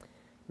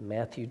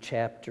 Matthew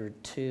chapter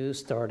 2,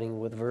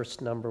 starting with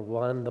verse number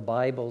 1, the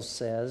Bible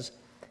says,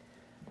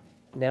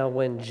 "Now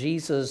when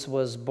Jesus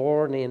was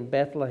born in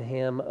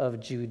Bethlehem of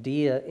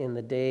Judea in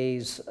the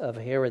days of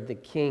Herod the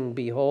king,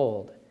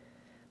 behold,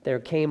 there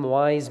came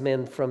wise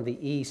men from the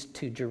east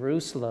to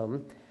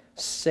Jerusalem,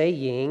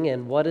 saying,"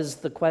 and what is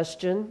the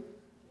question?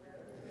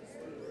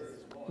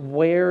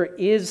 "Where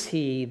is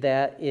he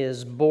that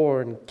is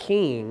born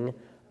King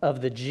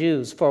of the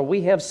Jews? For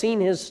we have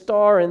seen his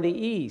star in the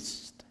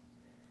east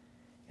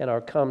and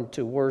are come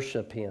to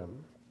worship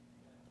him."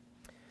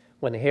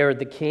 When Herod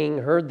the king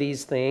heard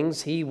these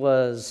things, he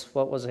was,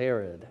 what was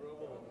Herod?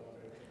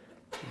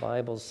 The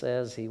Bible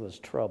says he was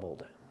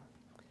troubled,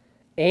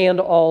 and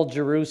all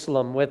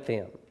Jerusalem with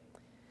him.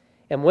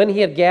 And when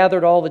he had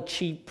gathered all the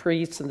chief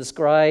priests and the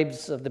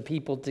scribes of the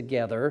people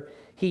together,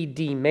 he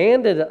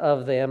demanded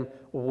of them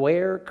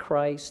where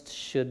Christ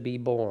should be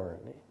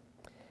born.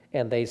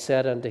 And they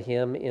said unto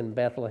him, "In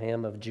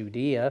Bethlehem of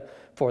Judea,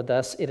 for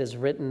thus it is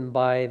written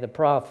by the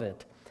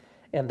prophet,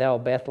 And thou,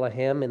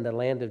 Bethlehem, in the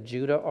land of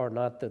Judah, art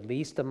not the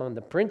least among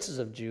the princes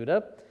of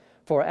Judah,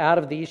 for out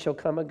of thee shall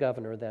come a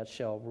governor that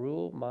shall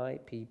rule my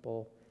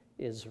people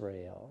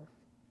Israel."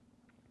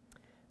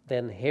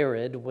 Then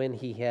Herod, when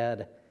he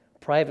had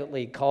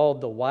privately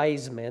called the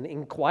wise men,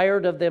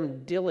 inquired of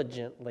them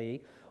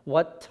diligently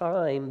what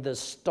time the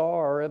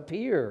star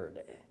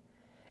appeared.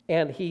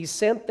 And he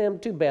sent them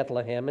to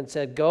Bethlehem and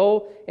said,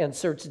 "Go and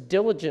search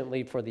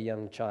diligently for the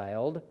young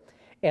child,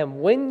 and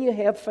when you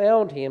have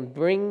found him,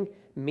 bring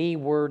me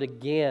word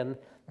again,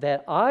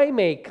 that I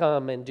may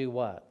come and do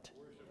what?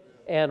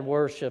 And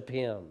worship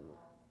him."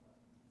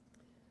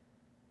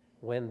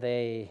 When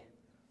they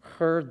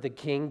heard the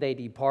king, they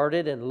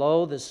departed, and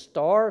lo, the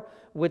star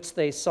which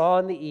they saw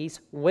in the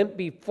east went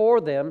before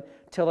them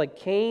till it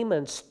came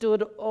and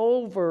stood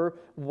over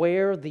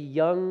where the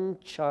young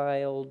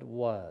child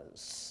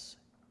was.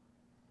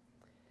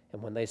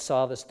 And when they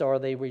saw the star,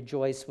 they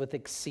rejoiced with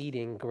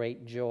exceeding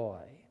great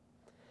joy.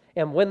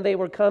 And when they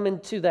were come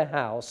into the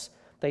house,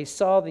 they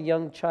saw the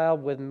young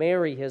child with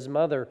Mary, his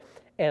mother,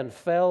 and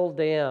fell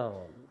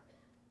down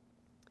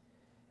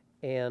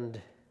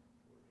and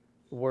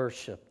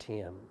worshiped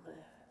him.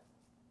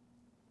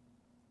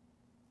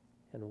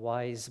 And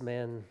wise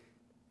men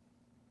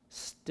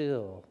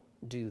still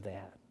do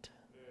that.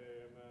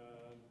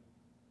 Amen.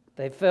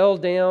 They fell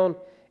down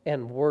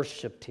and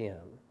worshiped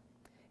him.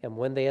 And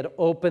when they had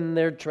opened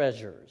their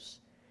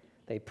treasures,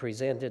 they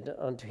presented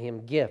unto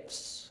him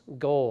gifts,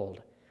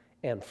 gold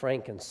and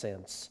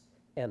frankincense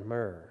and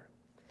myrrh.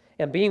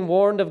 And being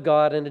warned of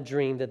God in a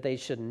dream that they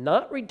should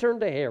not return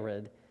to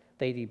Herod,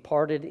 they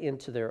departed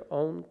into their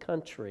own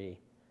country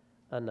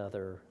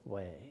another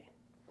way.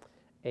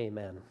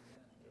 Amen.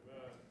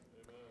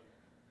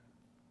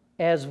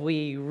 As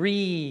we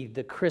read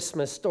the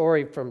Christmas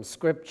story from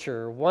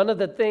Scripture, one of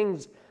the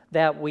things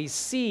that we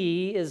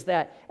see is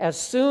that as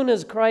soon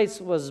as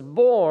Christ was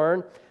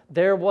born,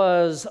 there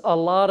was a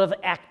lot of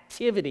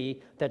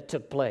activity that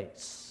took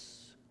place.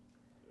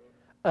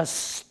 A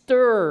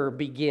stir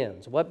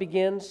begins. What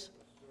begins?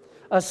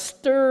 A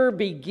stir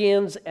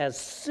begins as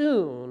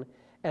soon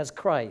as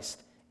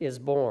Christ is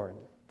born.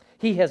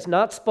 He has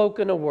not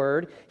spoken a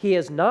word. He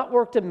has not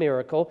worked a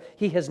miracle.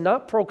 He has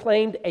not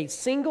proclaimed a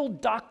single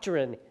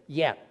doctrine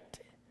yet.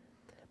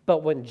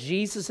 But when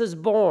Jesus is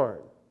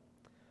born,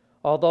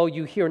 although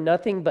you hear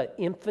nothing but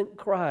infant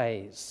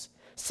cries,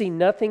 see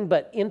nothing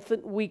but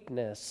infant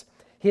weakness,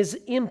 his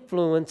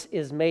influence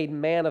is made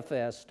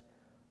manifest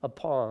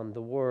upon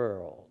the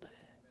world.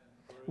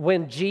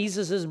 When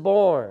Jesus is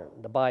born,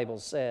 the Bible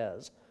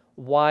says,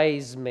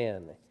 wise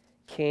men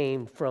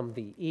came from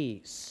the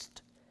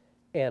east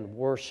and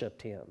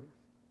worshiped him.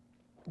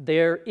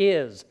 There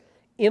is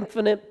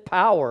infinite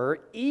power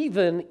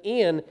even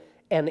in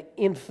an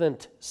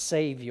infant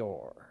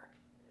Savior.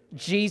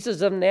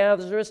 Jesus of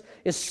Nazareth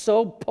is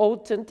so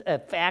potent a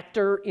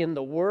factor in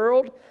the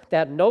world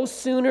that no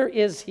sooner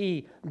is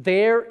he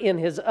there in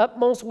his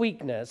utmost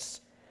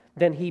weakness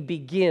than he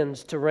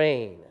begins to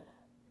reign.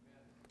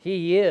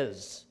 He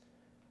is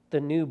the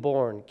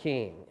newborn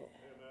King.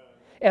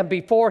 And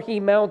before he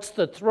mounts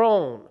the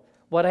throne,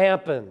 what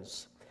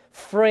happens?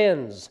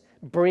 Friends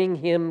bring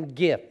him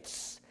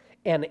gifts,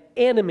 and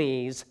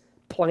enemies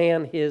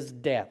plan his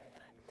death.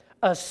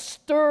 A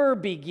stir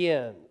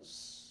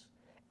begins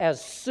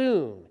as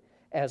soon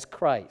as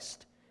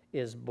Christ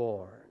is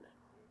born.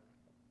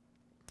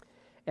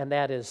 And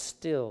that is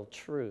still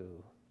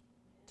true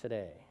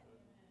today.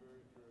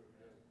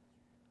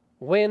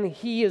 When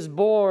he is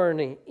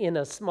born in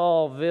a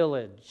small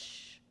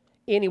village,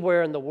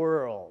 anywhere in the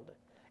world,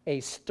 a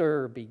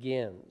stir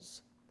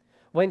begins.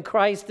 When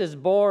Christ is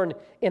born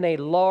in a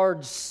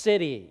large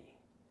city,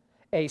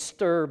 a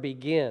stir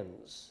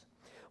begins.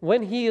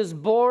 When he is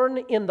born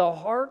in the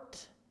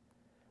heart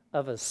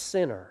of a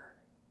sinner,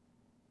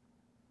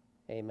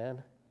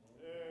 amen,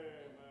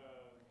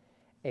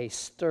 a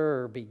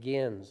stir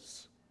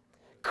begins.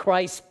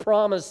 Christ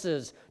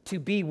promises to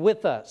be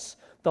with us.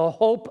 The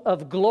hope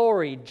of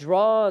glory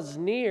draws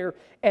near,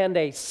 and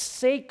a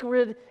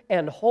sacred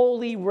and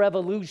holy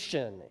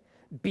revolution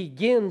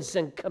begins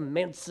and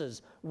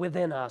commences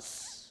within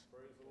us.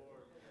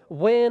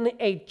 When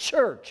a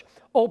church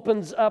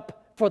opens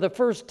up for the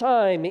first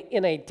time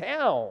in a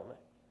town,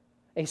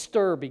 a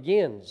stir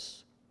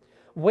begins.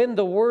 When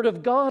the Word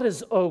of God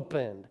is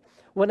opened,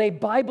 when a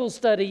Bible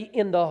study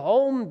in the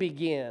home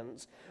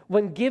begins,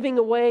 when giving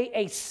away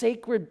a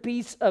sacred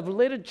piece of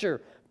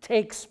literature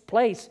takes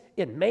place,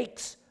 it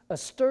makes a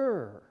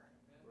stir.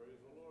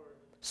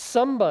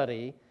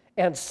 Somebody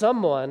and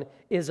someone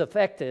is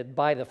affected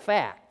by the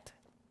fact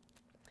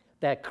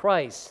that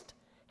Christ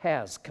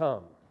has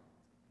come.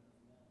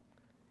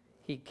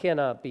 He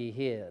cannot be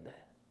hid.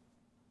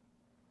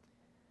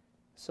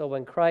 So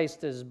when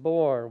Christ is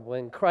born,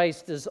 when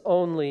Christ is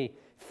only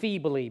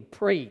feebly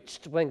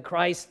preached, when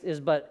Christ is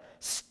but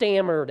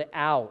stammered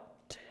out,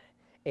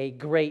 a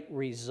great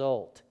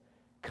result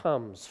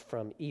comes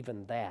from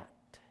even that.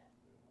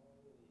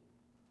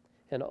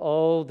 And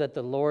oh, that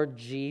the Lord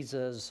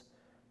Jesus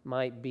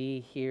might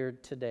be here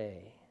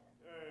today.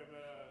 Amen.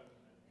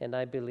 And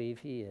I believe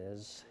he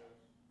is.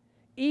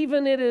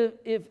 Even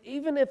if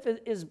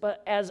it is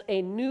but as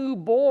a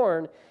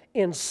newborn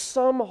in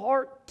some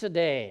heart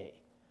today,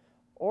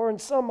 or in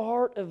some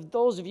heart of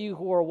those of you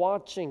who are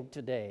watching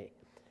today,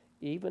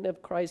 even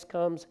if Christ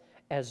comes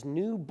as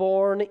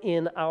newborn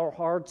in our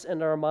hearts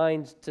and our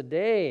minds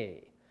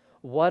today,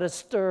 what a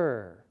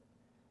stir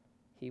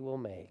he will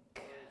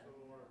make.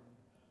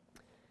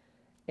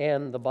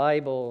 And the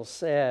Bible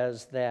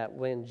says that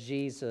when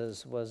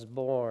Jesus was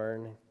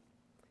born,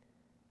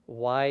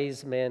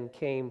 wise men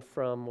came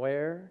from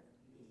where?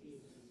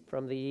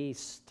 From the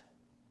east.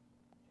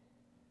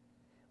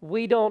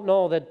 We don't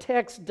know. The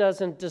text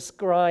doesn't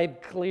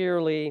describe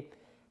clearly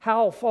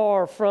how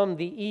far from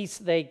the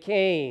east they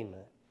came.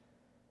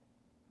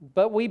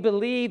 But we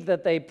believe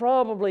that they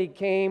probably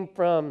came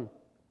from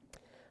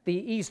the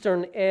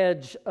eastern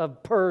edge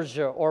of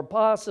Persia, or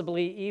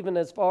possibly even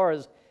as far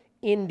as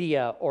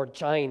India or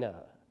China.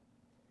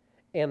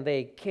 And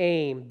they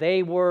came.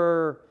 They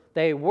were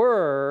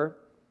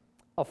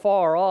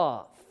afar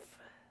off,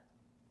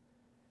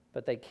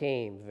 but they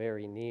came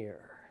very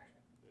near.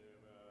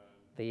 Amen.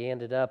 They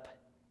ended up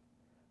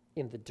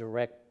in the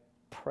direct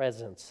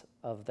presence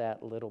of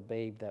that little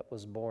babe that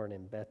was born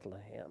in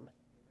Bethlehem.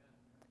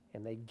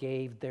 And they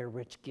gave their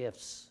rich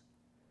gifts,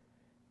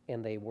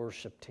 and they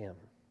worshiped him.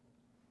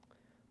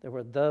 There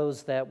were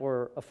those that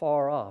were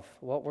afar off.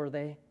 What were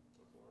they?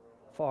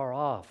 Far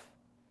off,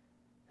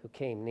 who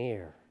came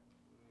near.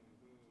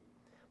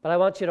 But I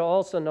want you to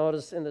also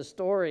notice in the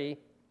story,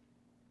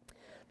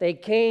 they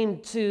came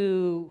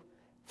to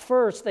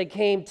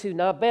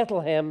not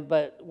Bethlehem,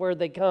 but where'd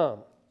they come?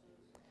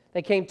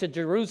 They came to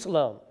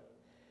Jerusalem.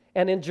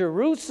 And in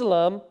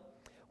Jerusalem,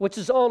 which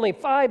is only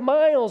 5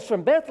 miles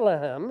from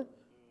Bethlehem,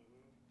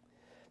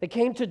 they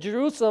came to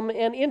Jerusalem,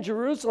 and in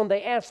Jerusalem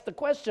they asked the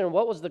question.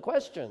 What was the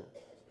question?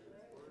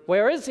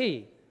 Where is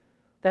he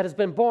that has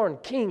been born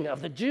King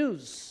of the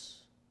Jews?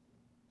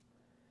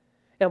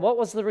 And what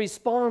was the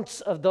response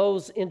of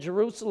those in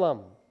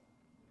Jerusalem?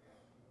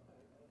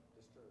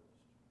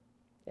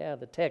 Yeah,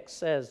 the text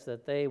says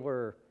that they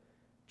were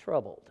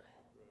troubled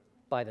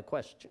by the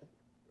question.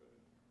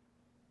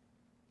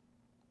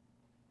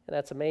 And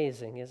that's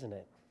amazing, isn't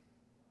it?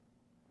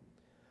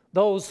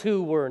 Those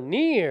who were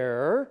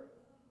near,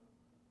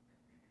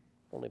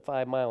 only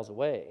 5 miles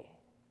away,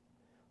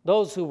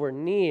 those who were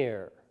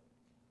near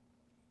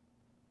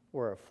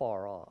were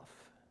far off.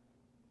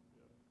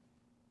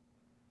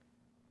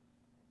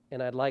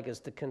 And I'd like us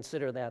to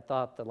consider that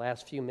thought the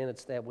last few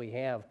minutes that we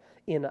have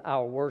in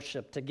our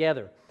worship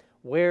together.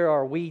 Where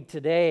are we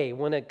today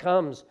when it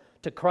comes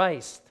to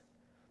Christ?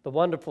 The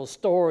wonderful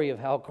story of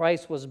how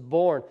Christ was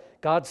born.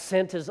 God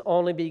sent his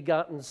only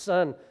begotten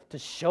Son to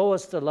show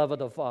us the love of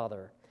the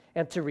Father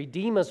and to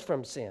redeem us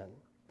from sin.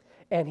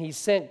 And he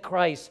sent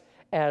Christ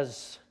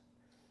as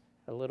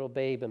a little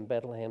babe in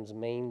Bethlehem's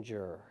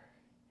manger.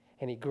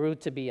 And he grew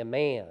to be a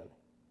man.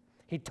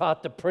 He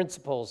taught the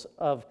principles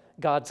of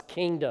God's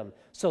kingdom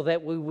so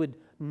that we would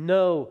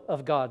know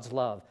of God's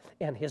love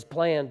and his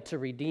plan to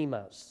redeem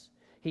us.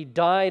 He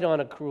died on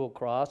a cruel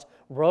cross,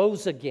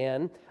 rose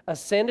again,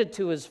 ascended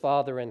to his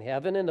Father in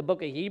heaven. And the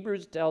book of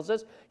Hebrews tells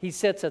us he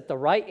sits at the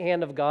right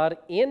hand of God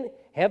in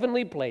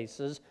heavenly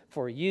places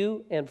for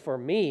you and for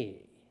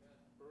me.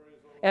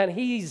 And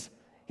he's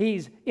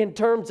in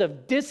terms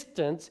of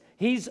distance,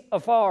 he's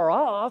afar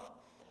off.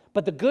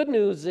 But the good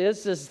news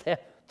is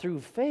that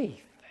through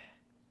faith,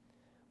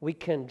 we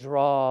can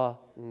draw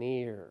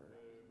near.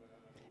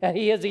 And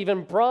he has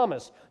even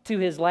promised to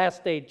his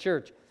last day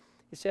church.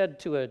 He said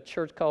to a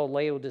church called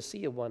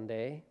Laodicea one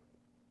day,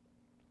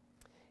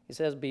 he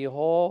says,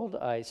 "Behold,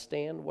 I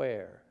stand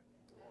where?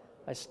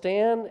 I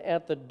stand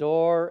at the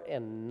door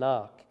and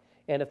knock.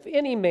 And if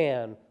any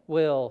man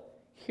will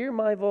hear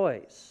my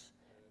voice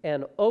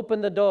and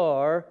open the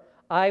door,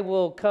 I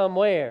will come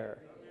where?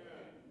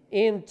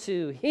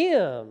 Into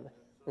him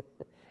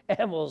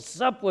and will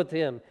sup with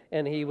him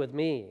and he with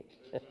me."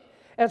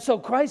 And so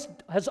God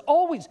has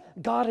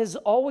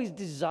always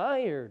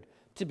desired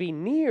to be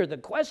near. The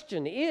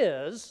question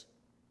is,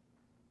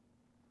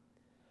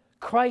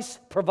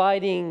 Christ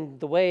providing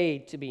the way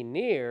to be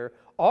near,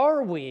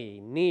 are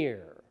we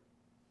near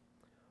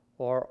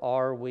or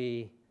are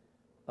we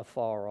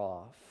afar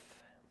off?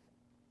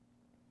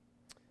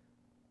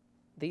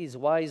 These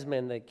wise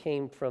men that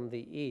came from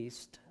the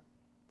east,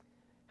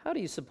 how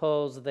do you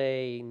suppose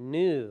they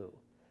knew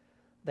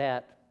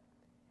that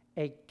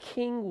a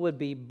king would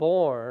be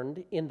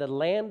born in the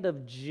land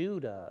of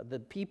Judah, the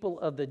people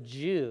of the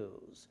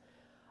Jews,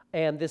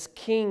 and this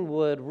king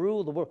would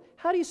rule the world?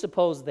 How do you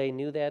suppose they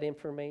knew that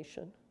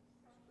information?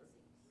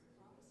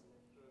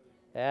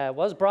 Yeah, it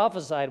was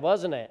prophesied,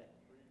 wasn't it?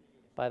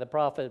 By the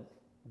prophet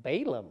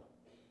Balaam.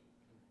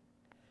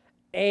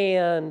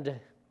 And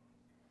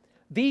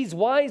these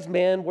wise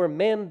men were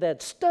men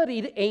that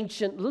studied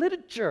ancient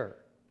literature.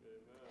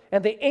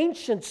 And the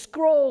ancient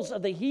scrolls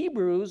of the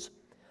Hebrews,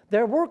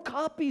 there were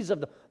copies of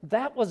them.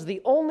 That was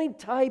the only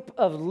type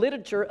of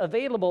literature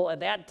available at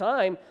that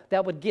time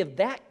that would give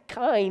that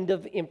kind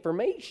of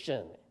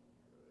information.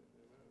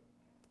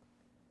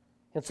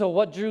 And so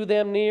what drew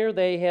them near?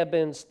 They had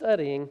been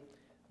studying,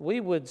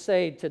 we would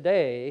say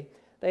today,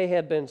 they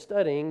had been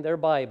studying their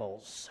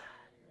Bibles.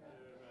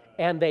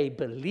 And they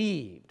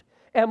believed.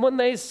 And when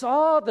they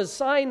saw the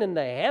sign in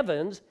the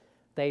heavens,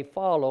 they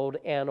followed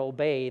and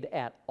obeyed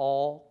at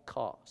all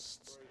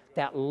costs.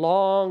 That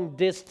long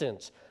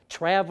distance,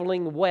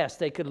 traveling west,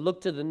 they could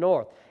look to the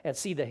north and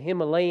see the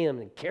Himalayan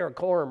and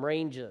Karakoram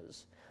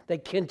ranges. They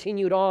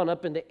continued on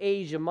up into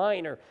Asia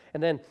Minor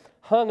and then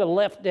hung a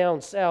left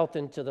down south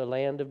into the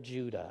land of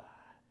Judah.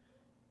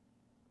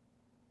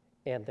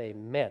 And they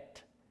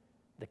met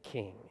the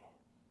king.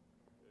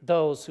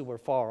 Those who were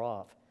far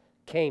off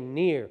came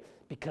near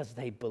because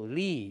they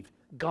believed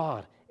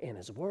God and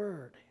his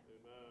word.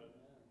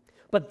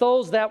 But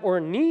those that were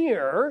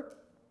near,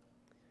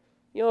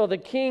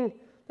 the king,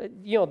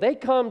 they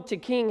come to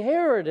King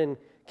Herod, and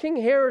King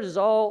Herod is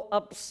all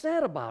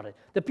upset about it.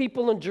 The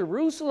people in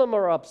Jerusalem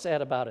are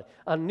upset about it.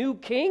 A new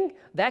king,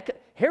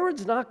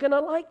 Herod's not going to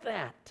like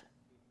that.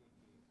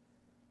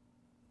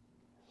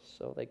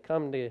 So they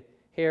come to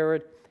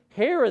Herod.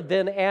 Herod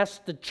then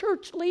asked the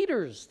church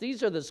leaders,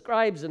 these are the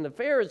scribes and the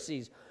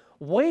Pharisees,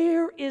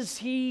 where is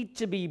he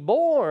to be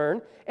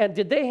born? And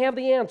did they have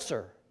the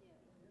answer?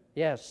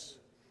 Yes.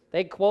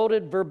 They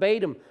quoted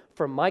verbatim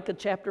from Micah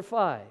chapter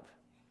 5.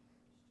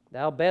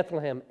 Thou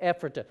Bethlehem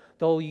Ephratah,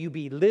 though you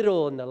be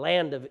little in the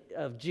land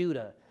of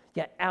Judah,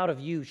 yet out of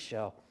you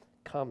shall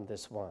come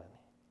this one.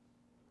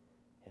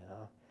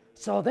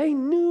 So they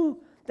knew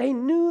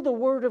the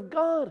word of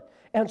God.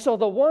 And so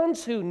the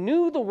ones who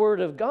knew the word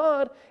of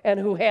God and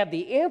who had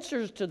the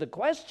answers to the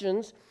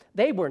questions,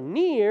 they were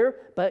near,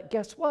 but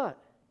guess what?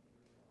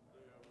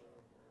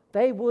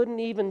 They wouldn't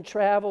even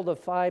travel the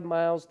 5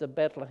 miles to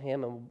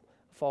Bethlehem and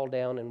fall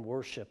down and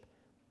worship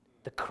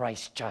the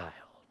Christ child.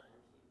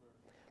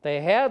 They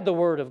had the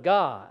word of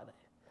God.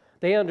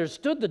 They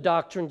understood the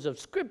doctrines of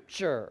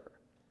Scripture.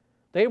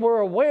 They were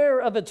aware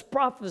of its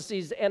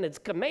prophecies and its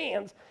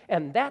commands,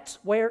 and that's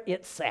where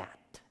it sat.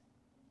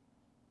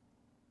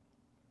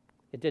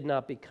 It did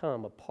not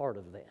become a part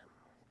of them.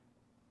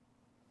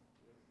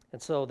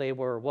 And so they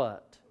were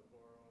what?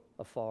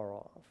 Afar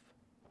off.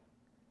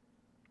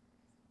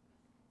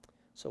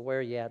 So where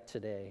are you at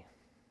today?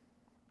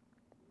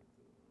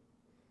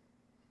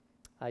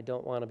 I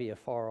don't want to be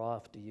afar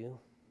off, do you?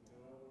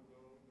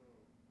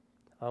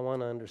 I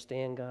want to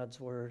understand God's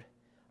word.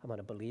 I want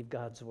to believe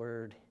God's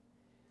word.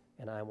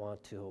 And I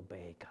want to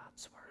obey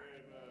God's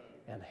word.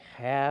 Amen. And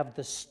have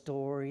the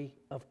story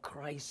of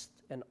Christ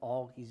and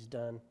all he's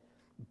done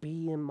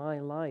be in my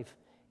life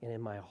and in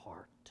my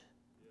heart.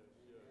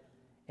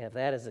 And if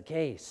that is the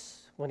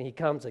case, when he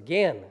comes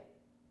again,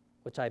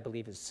 which I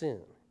believe is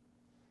soon,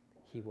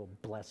 he will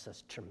bless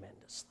us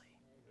tremendously.